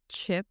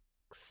 chip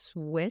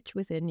switch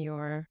within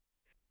your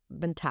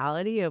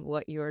mentality of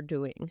what you're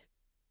doing.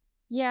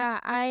 Yeah,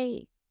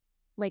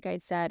 like I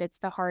said, it's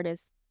the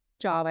hardest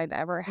job I've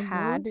ever Hmm.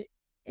 had.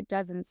 It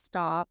doesn't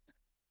stop.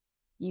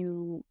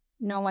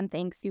 No one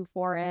thanks you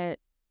for it.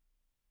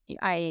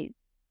 I,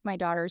 my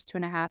daughter's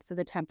 2.5, so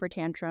the temper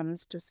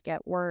tantrums just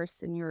get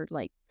worse, and you're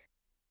like,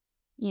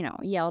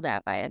 yelled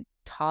at by a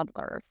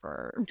toddler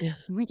for Yeah.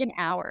 like an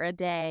hour a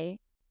day.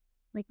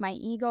 Like my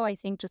ego, I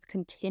think, just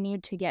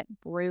continued to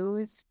get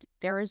bruised.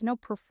 There is no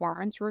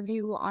performance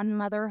review on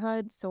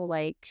motherhood. So,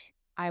 like,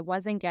 I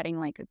wasn't getting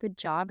like a good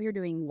job, you're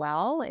doing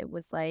well. It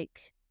was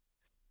like,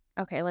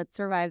 okay, let's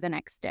survive the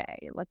next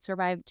day. Let's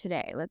survive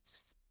today.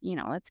 Let's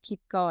keep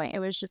going. It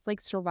was just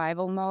like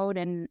survival mode.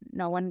 And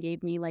no one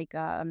gave me like,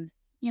 a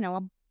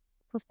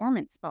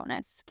performance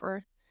bonus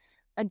for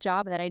a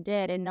job that I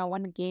did. And no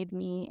one gave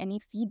me any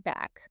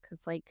feedback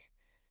because, like,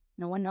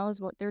 no one knows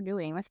what they're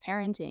doing with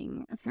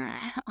parenting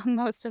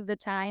most of the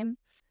time.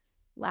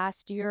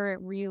 Last year, it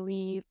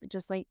really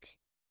just like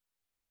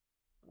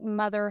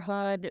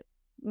motherhood,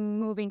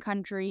 moving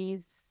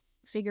countries,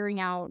 figuring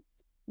out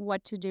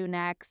what to do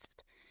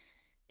next,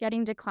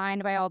 getting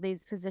declined by all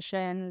these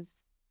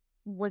positions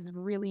was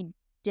really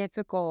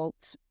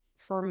difficult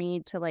for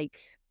me to like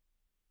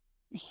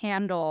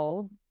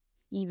handle,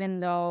 even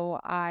though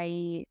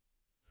I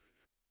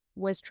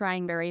was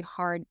trying very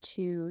hard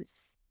to,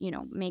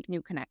 make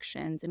new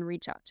connections and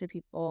reach out to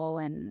people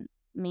and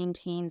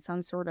maintain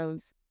some sort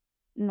of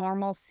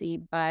normalcy.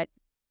 But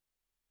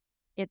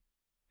it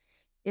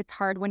it's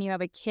hard when you have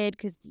a kid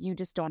because you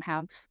just don't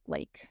have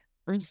like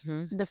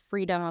Hmm. the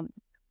freedom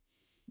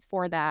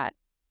for that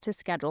to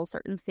schedule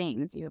certain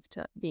things. You have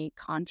to be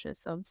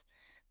conscious of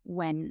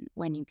when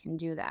you can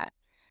do that.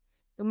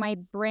 So my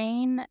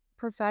brain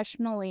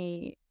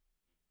professionally,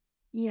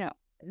 you know,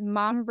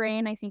 mom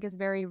brain I think is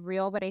very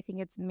real, but I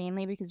think it's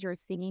mainly because you're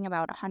thinking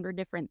about 100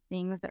 different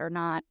things that are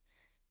not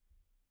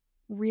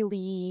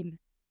really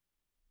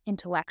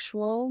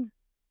intellectual.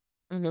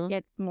 Hmm.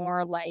 It's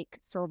more like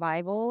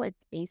survival,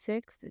 it's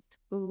basics, it's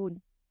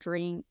food,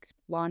 drink,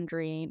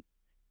 laundry.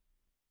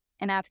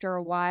 And after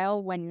a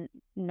while, when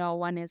no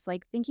one is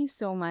like, thank you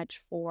so much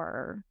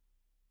for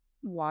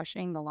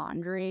washing the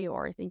laundry,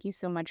 or thank you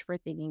so much for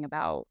thinking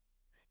about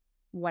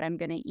what I'm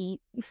going to eat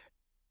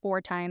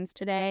 4 times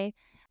today,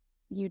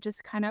 you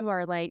just kind of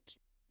are like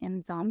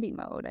in zombie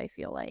mode, I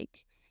feel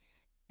like.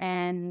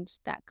 And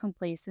that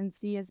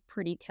complacency is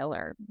pretty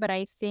killer. But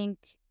I think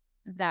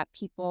that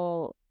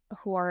people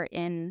who are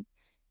in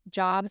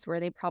jobs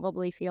where they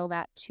probably feel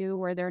that too,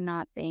 where they're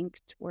not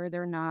thanked, where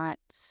they're not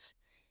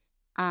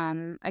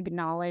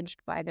acknowledged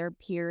by their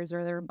peers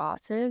or their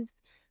bosses.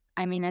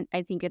 I mean,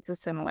 I think it's a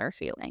similar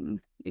feeling.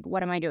 Like,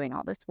 what am I doing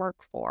all this work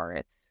for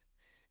if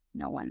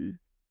no one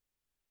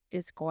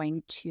is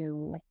going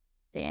to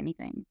say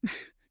anything?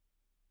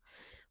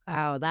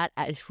 Wow,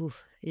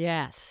 oof,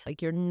 yes,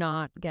 like you're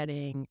not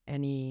getting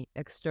any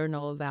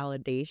external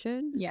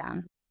validation.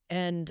 Yeah.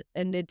 And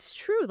it's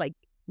true, like,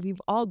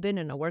 we've all been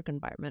in a work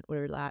environment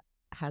where that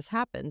has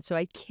happened. So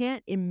I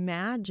can't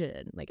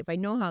imagine, like, if I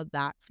know how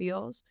that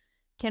feels,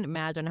 can't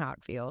imagine how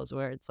it feels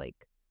where it's like,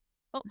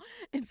 oh,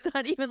 it's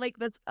not even like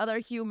this other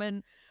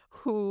human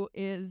who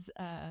is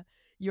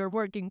you're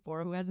working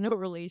for who has no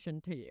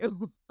relation to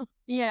you.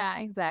 Yeah,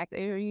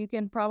 exactly. Or you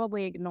can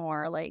probably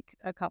ignore like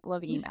a couple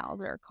of emails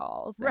or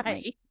calls and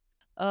like, Right.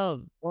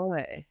 Oh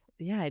boy.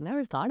 Yeah, I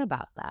never thought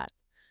about that.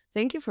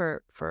 Thank you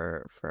for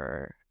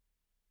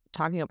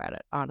talking about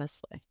it,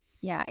 honestly.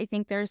 yeah, I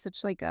think there's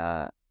such like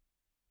a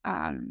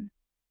um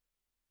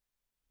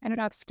I don't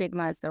know if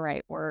stigma is the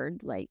right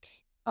word, like,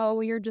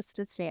 oh, you're just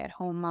a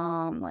stay-at-home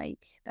mom,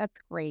 like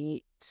that's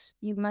great.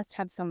 You must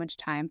have so much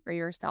time for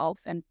yourself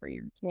and for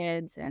your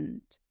kids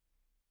and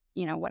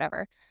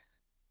whatever.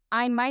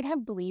 I might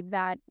have believed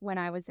that when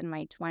I was in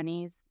my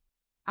 20s.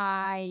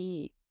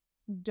 I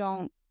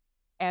don't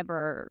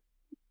ever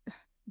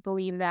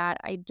believe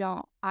that.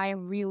 I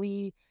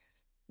really,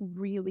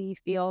 really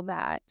feel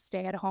that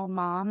stay at home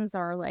moms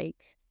are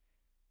like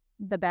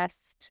the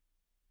best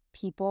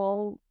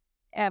people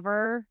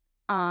ever.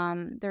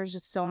 There's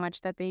just so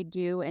much that they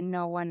do, and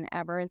no one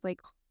ever is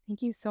like,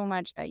 thank you so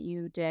much that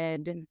you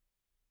did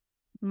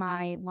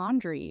my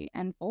laundry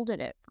and folded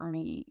it for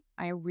me.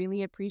 I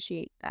really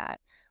appreciate that.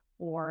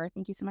 Or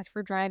thank you so much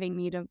for driving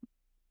me to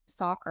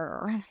soccer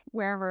or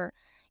wherever,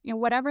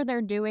 whatever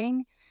they're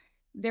doing.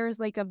 There's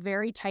like a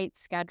very tight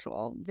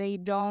schedule. They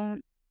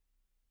don't,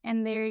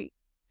 and they,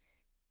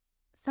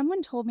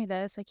 someone told me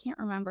this, I can't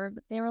remember,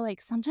 but they were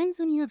like, sometimes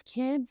when you have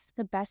kids,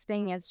 the best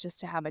thing is just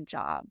to have a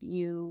job.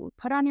 You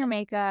put on your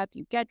makeup,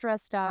 you get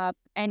dressed up,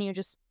 and you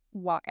just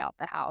walk out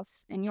the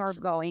house and you're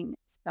going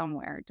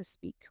somewhere to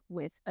speak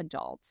with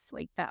adults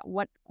like that.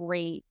 What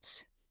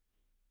great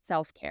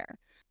self care.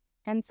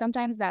 And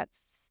sometimes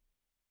that's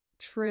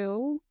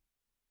true.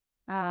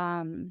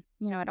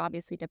 It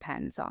obviously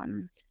depends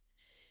on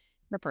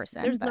the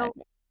person, There's but no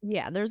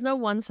Yeah, there's no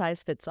one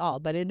size fits all,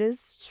 but it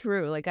is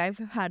true. Like, I've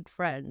had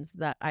friends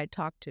that I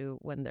talk to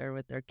when they're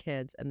with their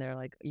kids, and they're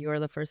like, "You're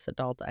the first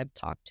adult I've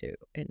talked to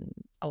in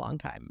a long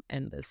time,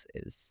 and this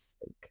is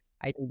like,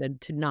 I needed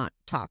to not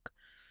talk,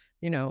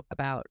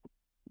 about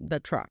the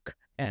truck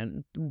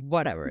and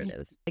whatever it yeah.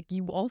 is." Like,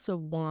 you also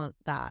want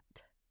that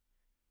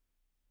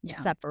Yeah.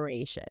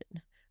 separation,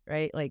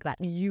 right? Like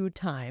that you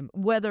time,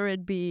 whether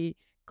it be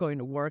going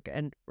to work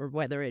and or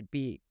whether it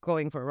be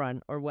going for a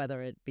run or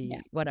whether it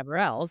Yeah. be whatever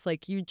else,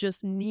 like you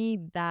just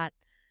need that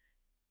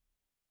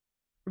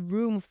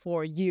room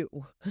for you.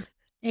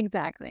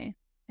 Exactly.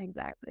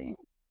 Exactly.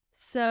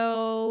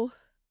 So,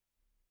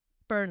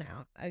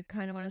 burnout, I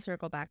kind of want to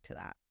circle back to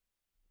that.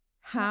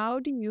 Yeah. How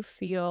do you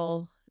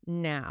feel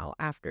now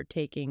after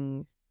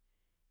taking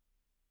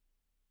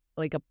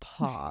like a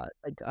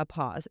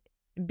pause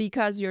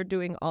because you're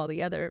doing all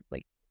the other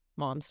like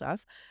mom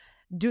stuff?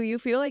 Do you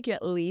feel like you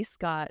at least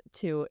got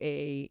to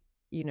a,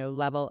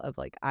 level of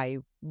like, I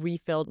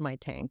refilled my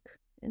tank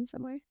in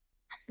some way?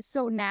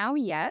 So now,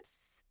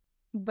 yes,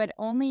 but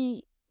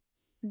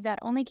that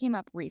only came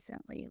up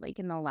recently, like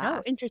in the Oh,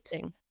 last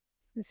interesting.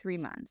 3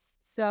 months.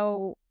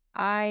 So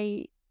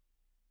I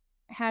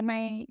had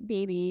my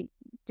baby,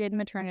 did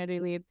maternity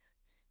leave,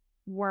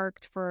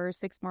 worked for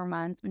 6 more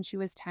months. When she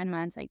was 10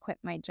 months, I quit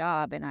my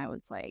job and I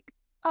was like,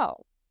 oh,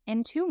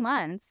 in 2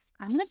 months,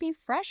 I'm going to be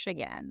fresh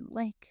again.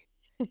 Like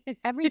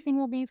everything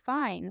will be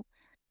fine.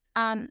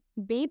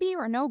 Baby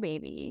or no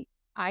baby,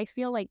 I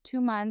feel like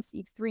 2 months,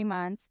 3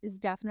 months is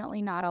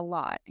definitely not a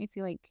lot. I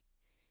feel like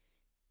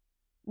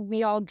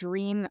we all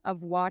dream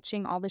of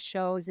watching all the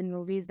shows and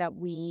movies that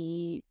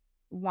we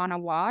want to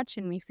watch,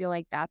 and we feel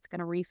like that's going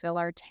to refill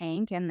our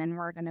tank, and then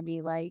we're going to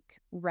be like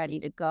ready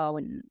to go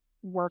and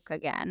work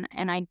again.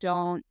 And I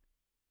don't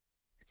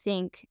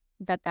think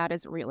that that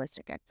is a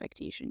realistic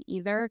expectation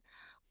either.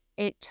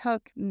 It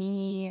took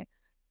me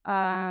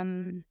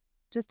um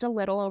just a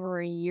little over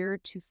a year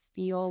to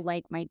feel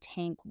like my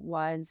tank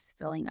was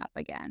filling up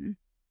again.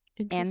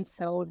 And Interesting.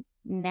 so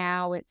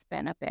now it's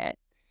been a bit,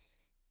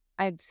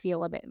 I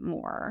feel a bit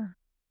more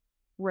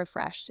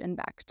refreshed and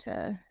back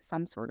to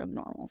some sort of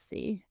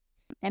normalcy.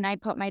 And I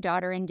put my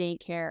daughter in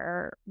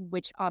daycare,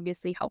 which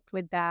obviously helped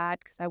with that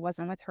because I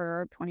wasn't with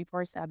her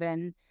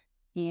 24/7,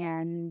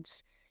 and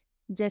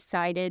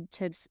decided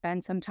to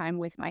spend some time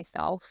with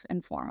myself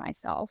and for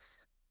myself,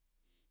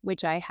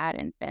 which I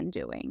hadn't been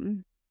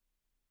doing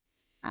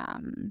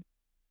um,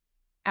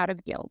 out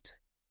of guilt.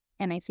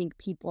 And I think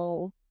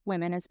people,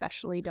 women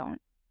especially,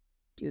 don't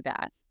do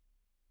that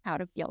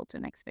out of guilt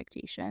and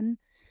expectation.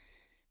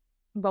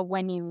 But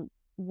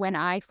when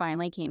I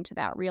finally came to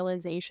that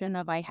realization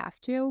of I have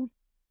to,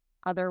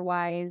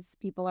 otherwise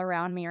people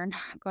around me are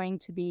not going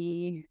to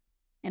be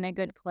in a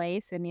good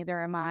place and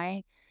neither am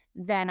I,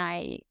 then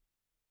I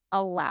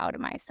allowed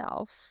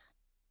myself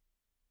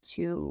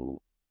to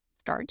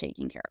start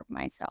taking care of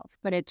myself.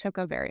 But it took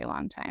a very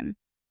long time.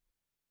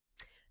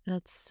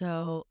 That's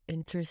so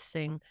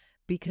interesting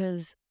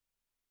because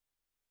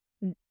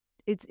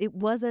it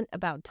wasn't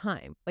about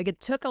time. Like, it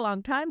took a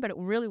long time, but it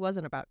really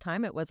wasn't about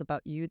time. It was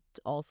about you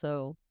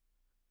also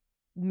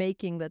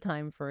making the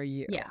time for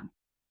you. Yeah.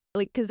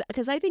 Like,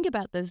 because I think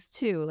about this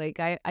too. Like,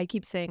 I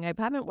keep saying I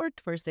haven't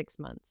worked for 6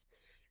 months,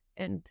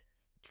 and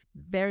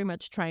very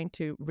much trying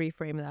to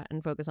reframe that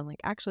and focus on, like,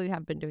 actually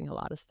have been doing a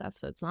lot of stuff.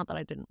 So it's not that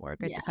I didn't work,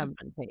 I just Yeah. haven't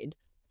been paid.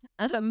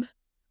 Um,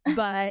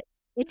 but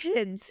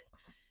it's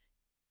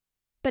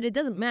but it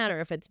doesn't matter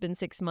if it's been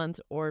 6 months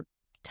or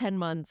 10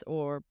 months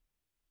or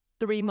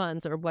 3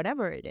 months or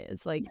whatever it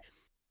is. Like, Yeah.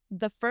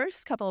 the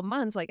first couple of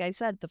months, like I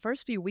said, the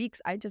first few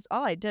weeks,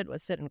 all I did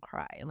was sit and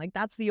cry. And like,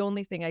 that's the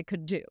only thing I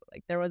could do.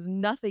 Like, there was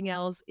nothing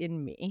else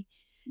in me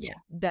Yeah.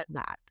 than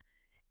that.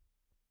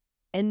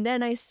 And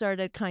then I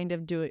started kind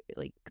of doing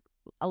like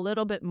a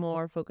little bit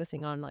more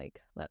focusing on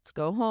like, let's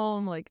go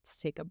home, like, let's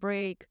take a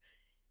break.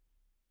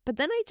 But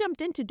then I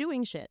jumped into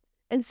doing shit.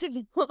 And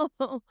so,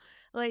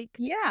 like,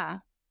 Yeah.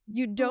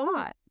 you A don't,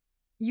 lot.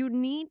 you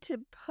need to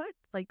put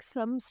like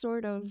some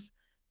sort of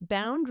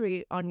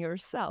boundary on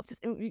yourself.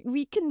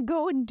 We can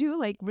go and do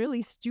like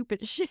really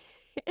stupid shit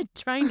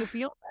trying to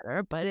feel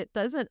better, but it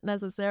doesn't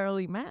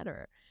necessarily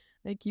matter.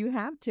 Like, you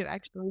have to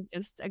actually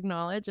just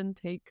acknowledge and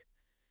take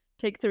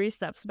 3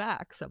 steps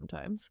back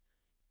sometimes.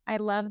 I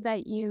love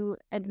that you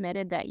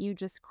admitted that you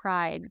just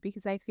cried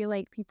because I feel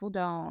like people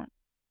don't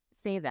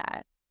say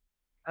that,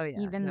 Oh yeah.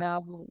 even No.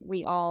 though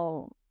we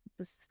all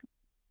just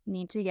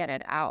need to get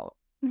it out.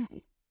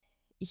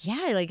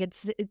 Yeah, like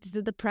it's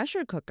the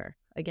pressure cooker.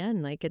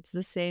 Again, like it's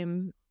the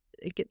same,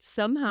 like it's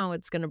somehow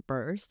it's gonna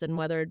burst, and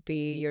whether it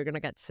be you're gonna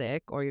get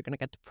sick or you're gonna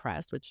get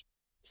depressed, which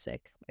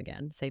sick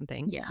again, same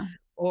thing, Yeah. Mhm.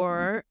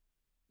 or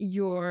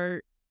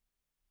you're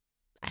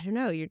I don't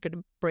know, you're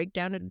gonna break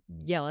down and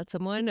yell at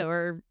someone,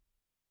 or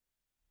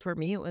for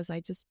me it was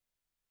I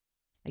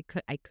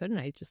couldn't.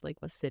 I just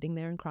like was sitting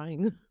there and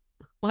crying,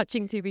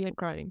 watching TV and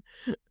crying.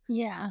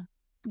 Yeah.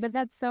 But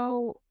that's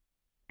so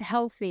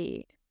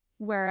healthy.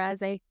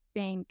 Whereas I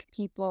think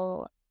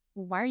people,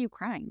 why are you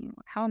crying?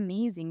 How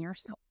amazing. You're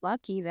so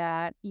lucky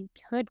that you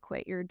could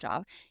quit your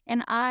job.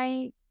 And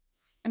I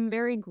am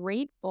very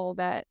grateful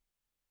that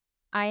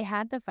I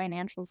had the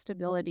financial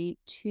stability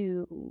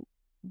to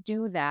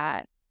do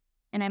that.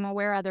 And I'm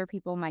aware other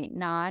people might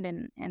not,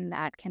 and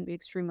that can be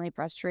extremely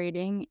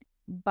frustrating.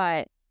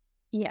 But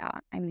yeah,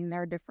 I mean,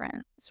 there are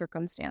different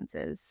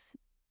circumstances.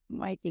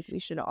 I think we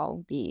should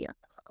all be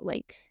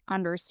like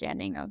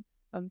understanding of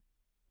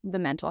the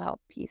mental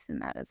health piece in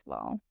that as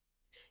well.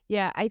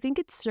 Yeah, I think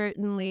it's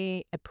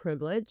certainly a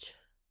privilege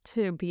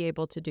to be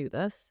able to do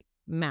this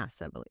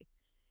massively.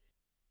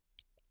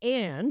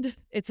 And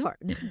it's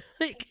hard.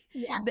 Like,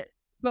 Yeah. that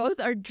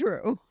both are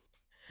true.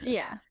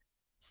 Yeah.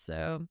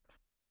 So,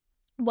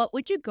 what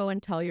would you go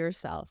and tell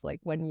yourself,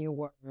 like, when you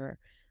were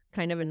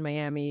kind of in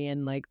Miami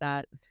and like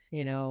that,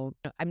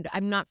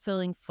 I'm not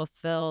feeling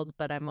fulfilled,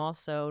 but I'm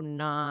also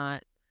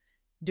not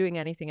doing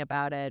anything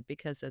about it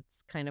because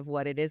it's kind of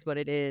what it is.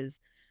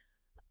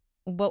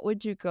 What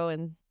would you go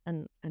and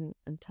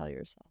tell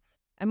yourself?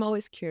 I'm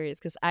always curious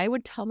because I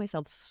would tell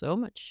myself so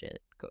much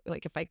shit,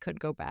 like if I could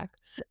go back.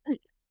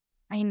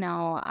 I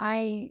know.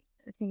 I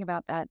think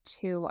about that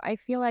too. I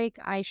feel like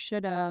I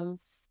should have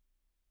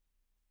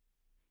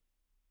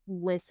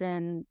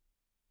listened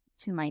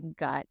to my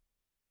gut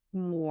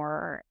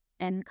more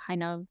and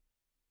kind of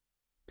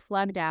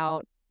plugged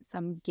out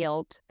some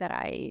guilt that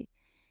I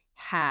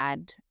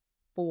had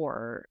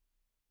for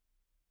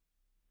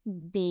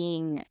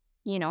being,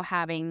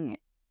 having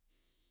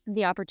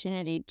the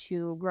opportunity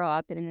to grow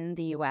up in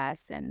the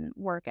US and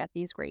work at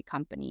these great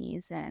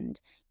companies and,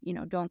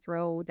 don't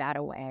throw that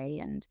away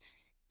and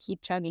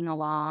keep chugging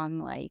along.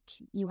 Like,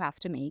 you have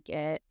to make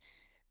it.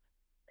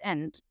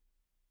 And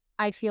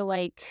I feel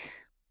like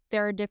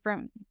there are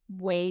different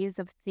ways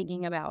of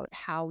thinking about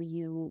how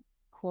you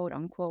quote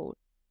unquote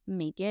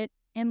make it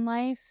in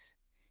life.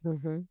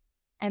 Hmm.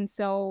 And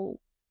so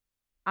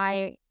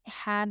I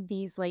had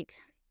these like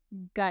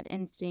gut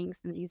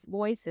instincts and these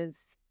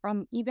voices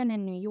from even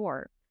in New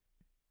York.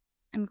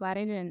 I'm glad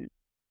I didn't,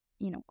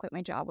 quit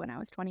my job when I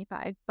was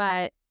 25,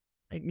 but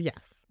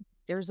Yes.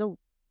 there's a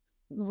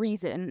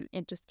reason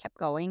it just kept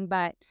going.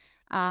 But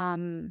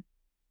um,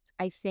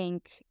 I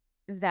think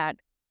that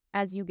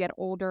as you get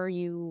older,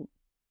 you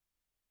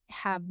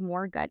have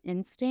more gut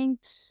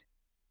instinct.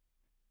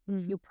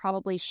 Hmm. You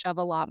probably shove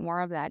a lot more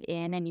of that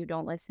in and you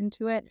don't listen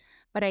to it.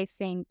 But I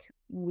think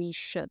we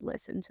should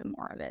listen to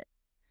more of it.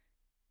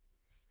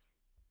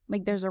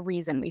 Like, there's a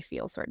reason we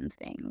feel certain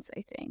things,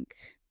 I think,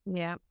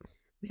 Yeah.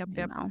 Yep. you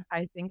Yep. know?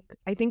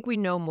 I think we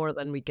know more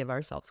than we give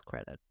ourselves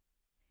credit.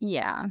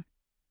 Yeah.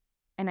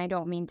 And I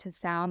don't mean to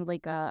sound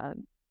like a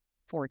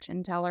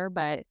fortune teller,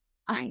 but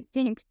I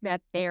think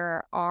that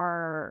there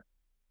are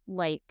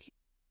like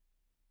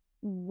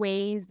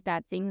ways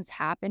that things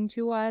happen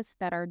to us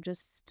that are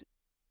just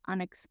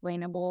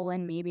unexplainable.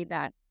 And maybe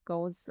that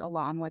goes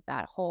along with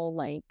that whole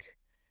like,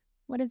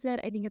 what is it?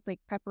 I think it's like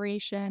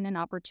preparation and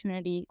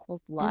opportunity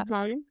equals luck,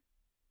 Mhm.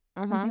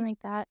 something Mhm. like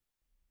that.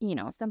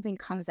 Something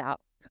comes out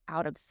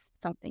of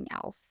something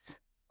else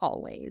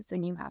always,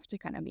 and you have to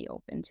kind of be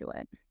open to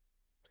it.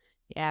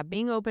 Yeah,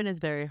 being open is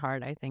very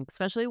hard, I think,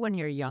 especially when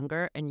you're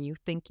younger and you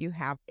think you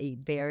have a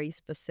very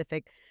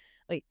specific,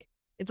 like,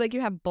 it's like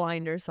you have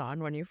blinders on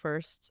when you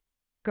first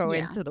go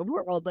Yeah. into the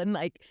world, and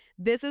like,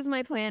 this is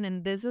my plan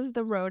and this is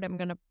the road I'm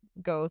gonna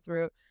go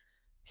through.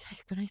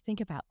 When I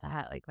think about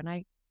that, like when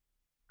I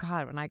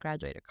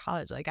graduated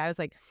college, like I was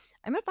like,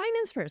 I'm a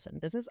finance person.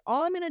 This is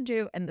all I'm gonna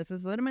do, and this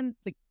is what I'm gonna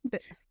like.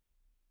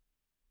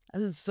 I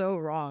was so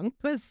wrong. It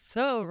was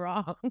so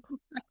wrong.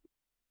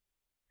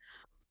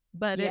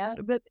 But it Yeah.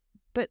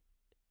 but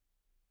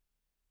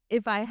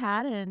if I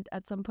hadn't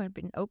at some point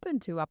been open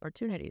to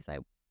opportunities,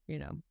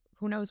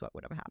 who knows what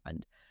would have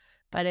happened.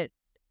 But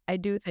I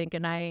do think,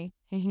 and I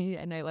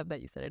and I love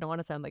that you said I don't want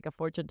to sound like a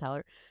fortune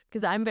teller,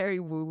 because I'm very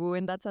woo woo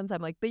in that sense.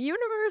 I'm like, the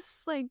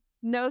universe like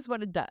knows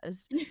what it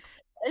does,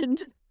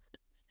 and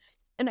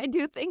I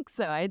do think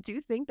so. I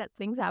do think that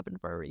things happen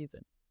for a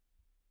reason.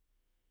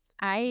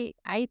 I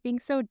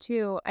think so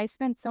too. I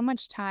spent so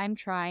much time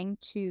trying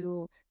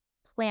to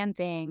plan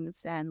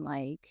things and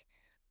like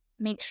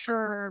make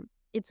sure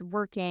it's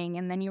working,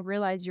 and then you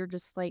realize you're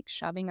just like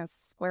shoving a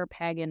square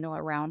peg into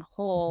a round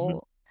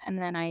hole. And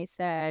then I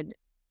said,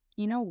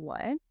 "You know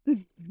what?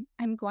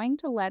 I'm going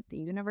to let the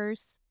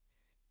universe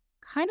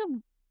kind of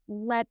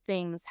let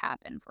things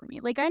happen for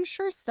me. Like I'm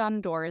sure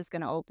some door is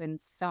going to open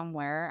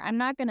somewhere. I'm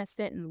not going to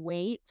sit and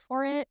wait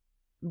for it.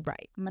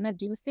 Right. I'm going to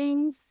do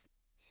things,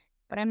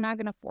 but I'm not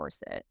going to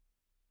force it."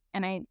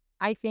 And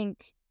I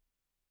think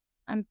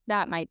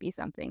that might be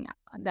something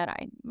that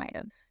I might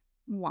have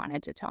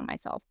wanted to tell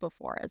myself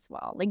before as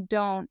well. Like,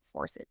 don't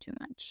force it too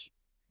much.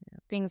 Yeah.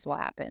 Things will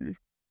happen.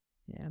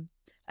 Yeah.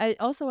 I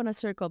also want to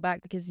circle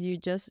back, because you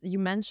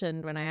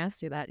mentioned when I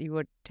asked you that you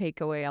would take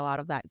away a lot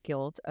of that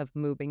guilt of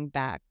moving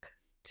back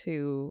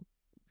to,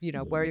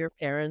 where your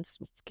parents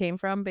came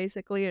from,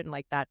 basically, and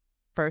like that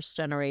first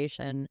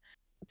generation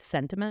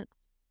sentiment.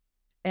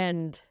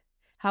 And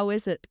how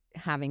is it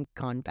having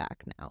gone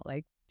back now?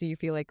 Like, do you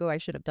feel like, oh, I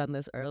should have done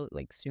this early,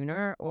 like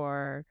sooner,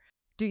 or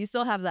do you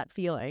still have that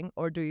feeling,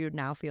 or do you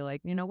now feel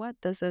like, you know what,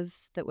 this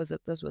was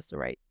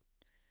the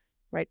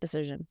right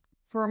decision?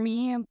 For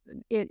me,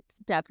 it's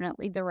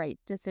definitely the right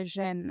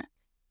decision.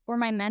 For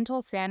my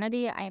mental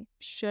sanity, I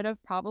should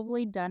have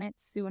probably done it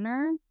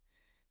sooner.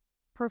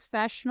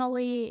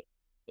 Professionally,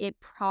 it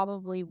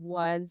probably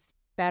was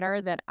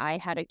better that I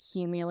had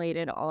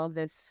accumulated all of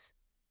this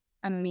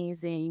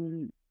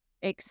amazing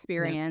Yeah.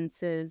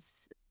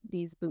 experiences,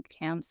 these boot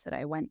camps that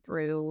I went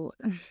through,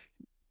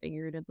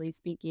 figuratively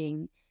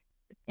speaking,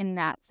 in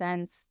that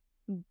sense,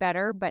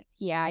 better. But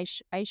yeah,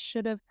 I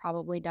should have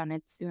probably done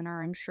it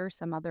sooner. I'm sure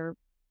some other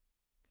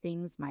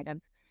things might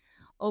have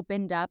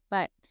opened up,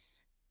 but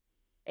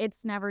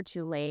it's never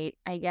too late.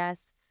 I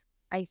guess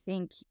I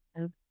think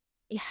Yeah.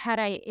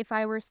 if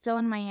I were still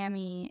in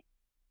Miami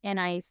and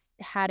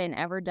hadn't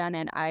ever done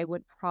it, I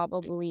would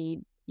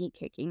probably be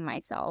kicking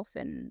myself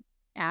and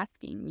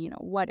asking,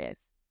 what if?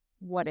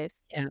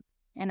 Yeah.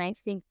 And I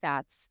think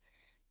that's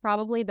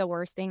probably the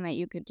worst thing that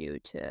you could do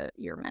to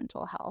your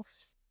mental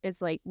health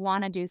is like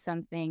want to do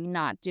something,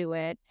 not do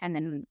it, and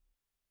then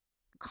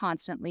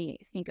constantly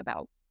think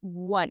about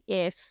what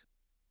if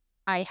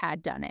I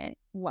had done it,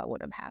 what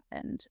would have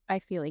happened. I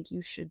feel like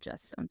you should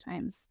just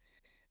sometimes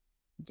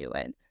do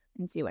it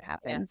and see what Yeah.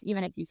 happens,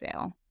 even if you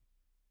fail.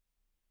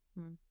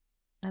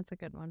 That's a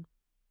good one.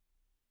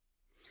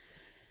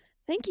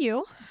 Thank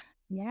you.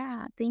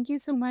 Yeah, thank you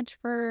so much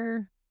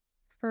for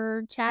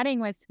chatting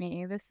with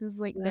me. This is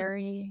like Yeah.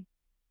 very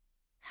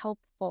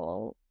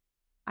helpful.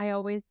 I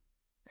always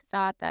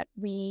thought that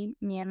me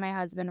and my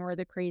husband were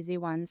the crazy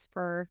ones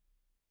for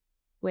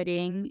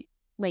quitting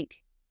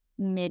like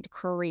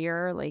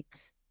mid-career, like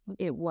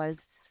it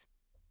was,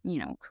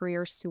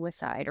 career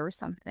suicide or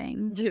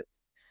something. Yeah.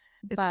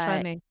 It's But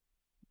funny,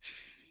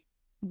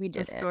 we the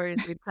did it.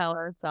 stories we tell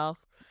ourselves.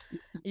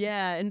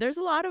 Yeah, and there's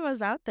a lot of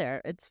us out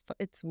there.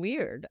 It's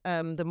weird.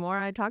 The more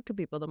I talk to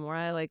people, the more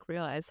I like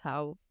realize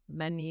how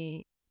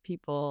many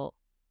people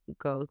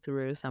go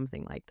through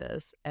something like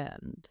this,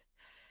 and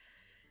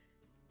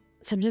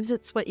sometimes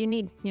it's what you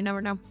need. You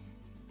never know.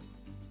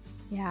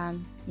 Yeah,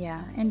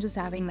 yeah. And just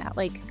having that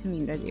like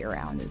community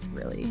around is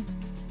really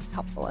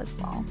helpful as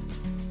well.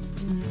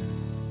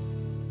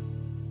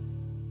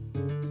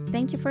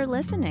 Thank you for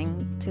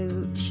listening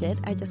to Shit,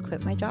 I Just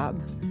Quit My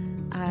Job.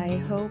 I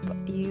hope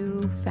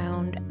you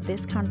found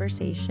this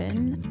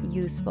conversation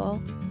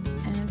useful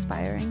and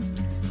inspiring,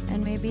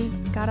 and maybe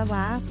got a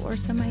laugh or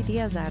some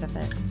ideas out of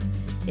it.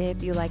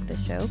 If you like the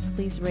show,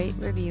 please rate,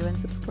 review,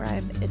 and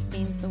subscribe. It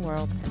means the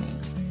world to me.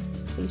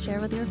 Please share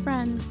with your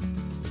friends.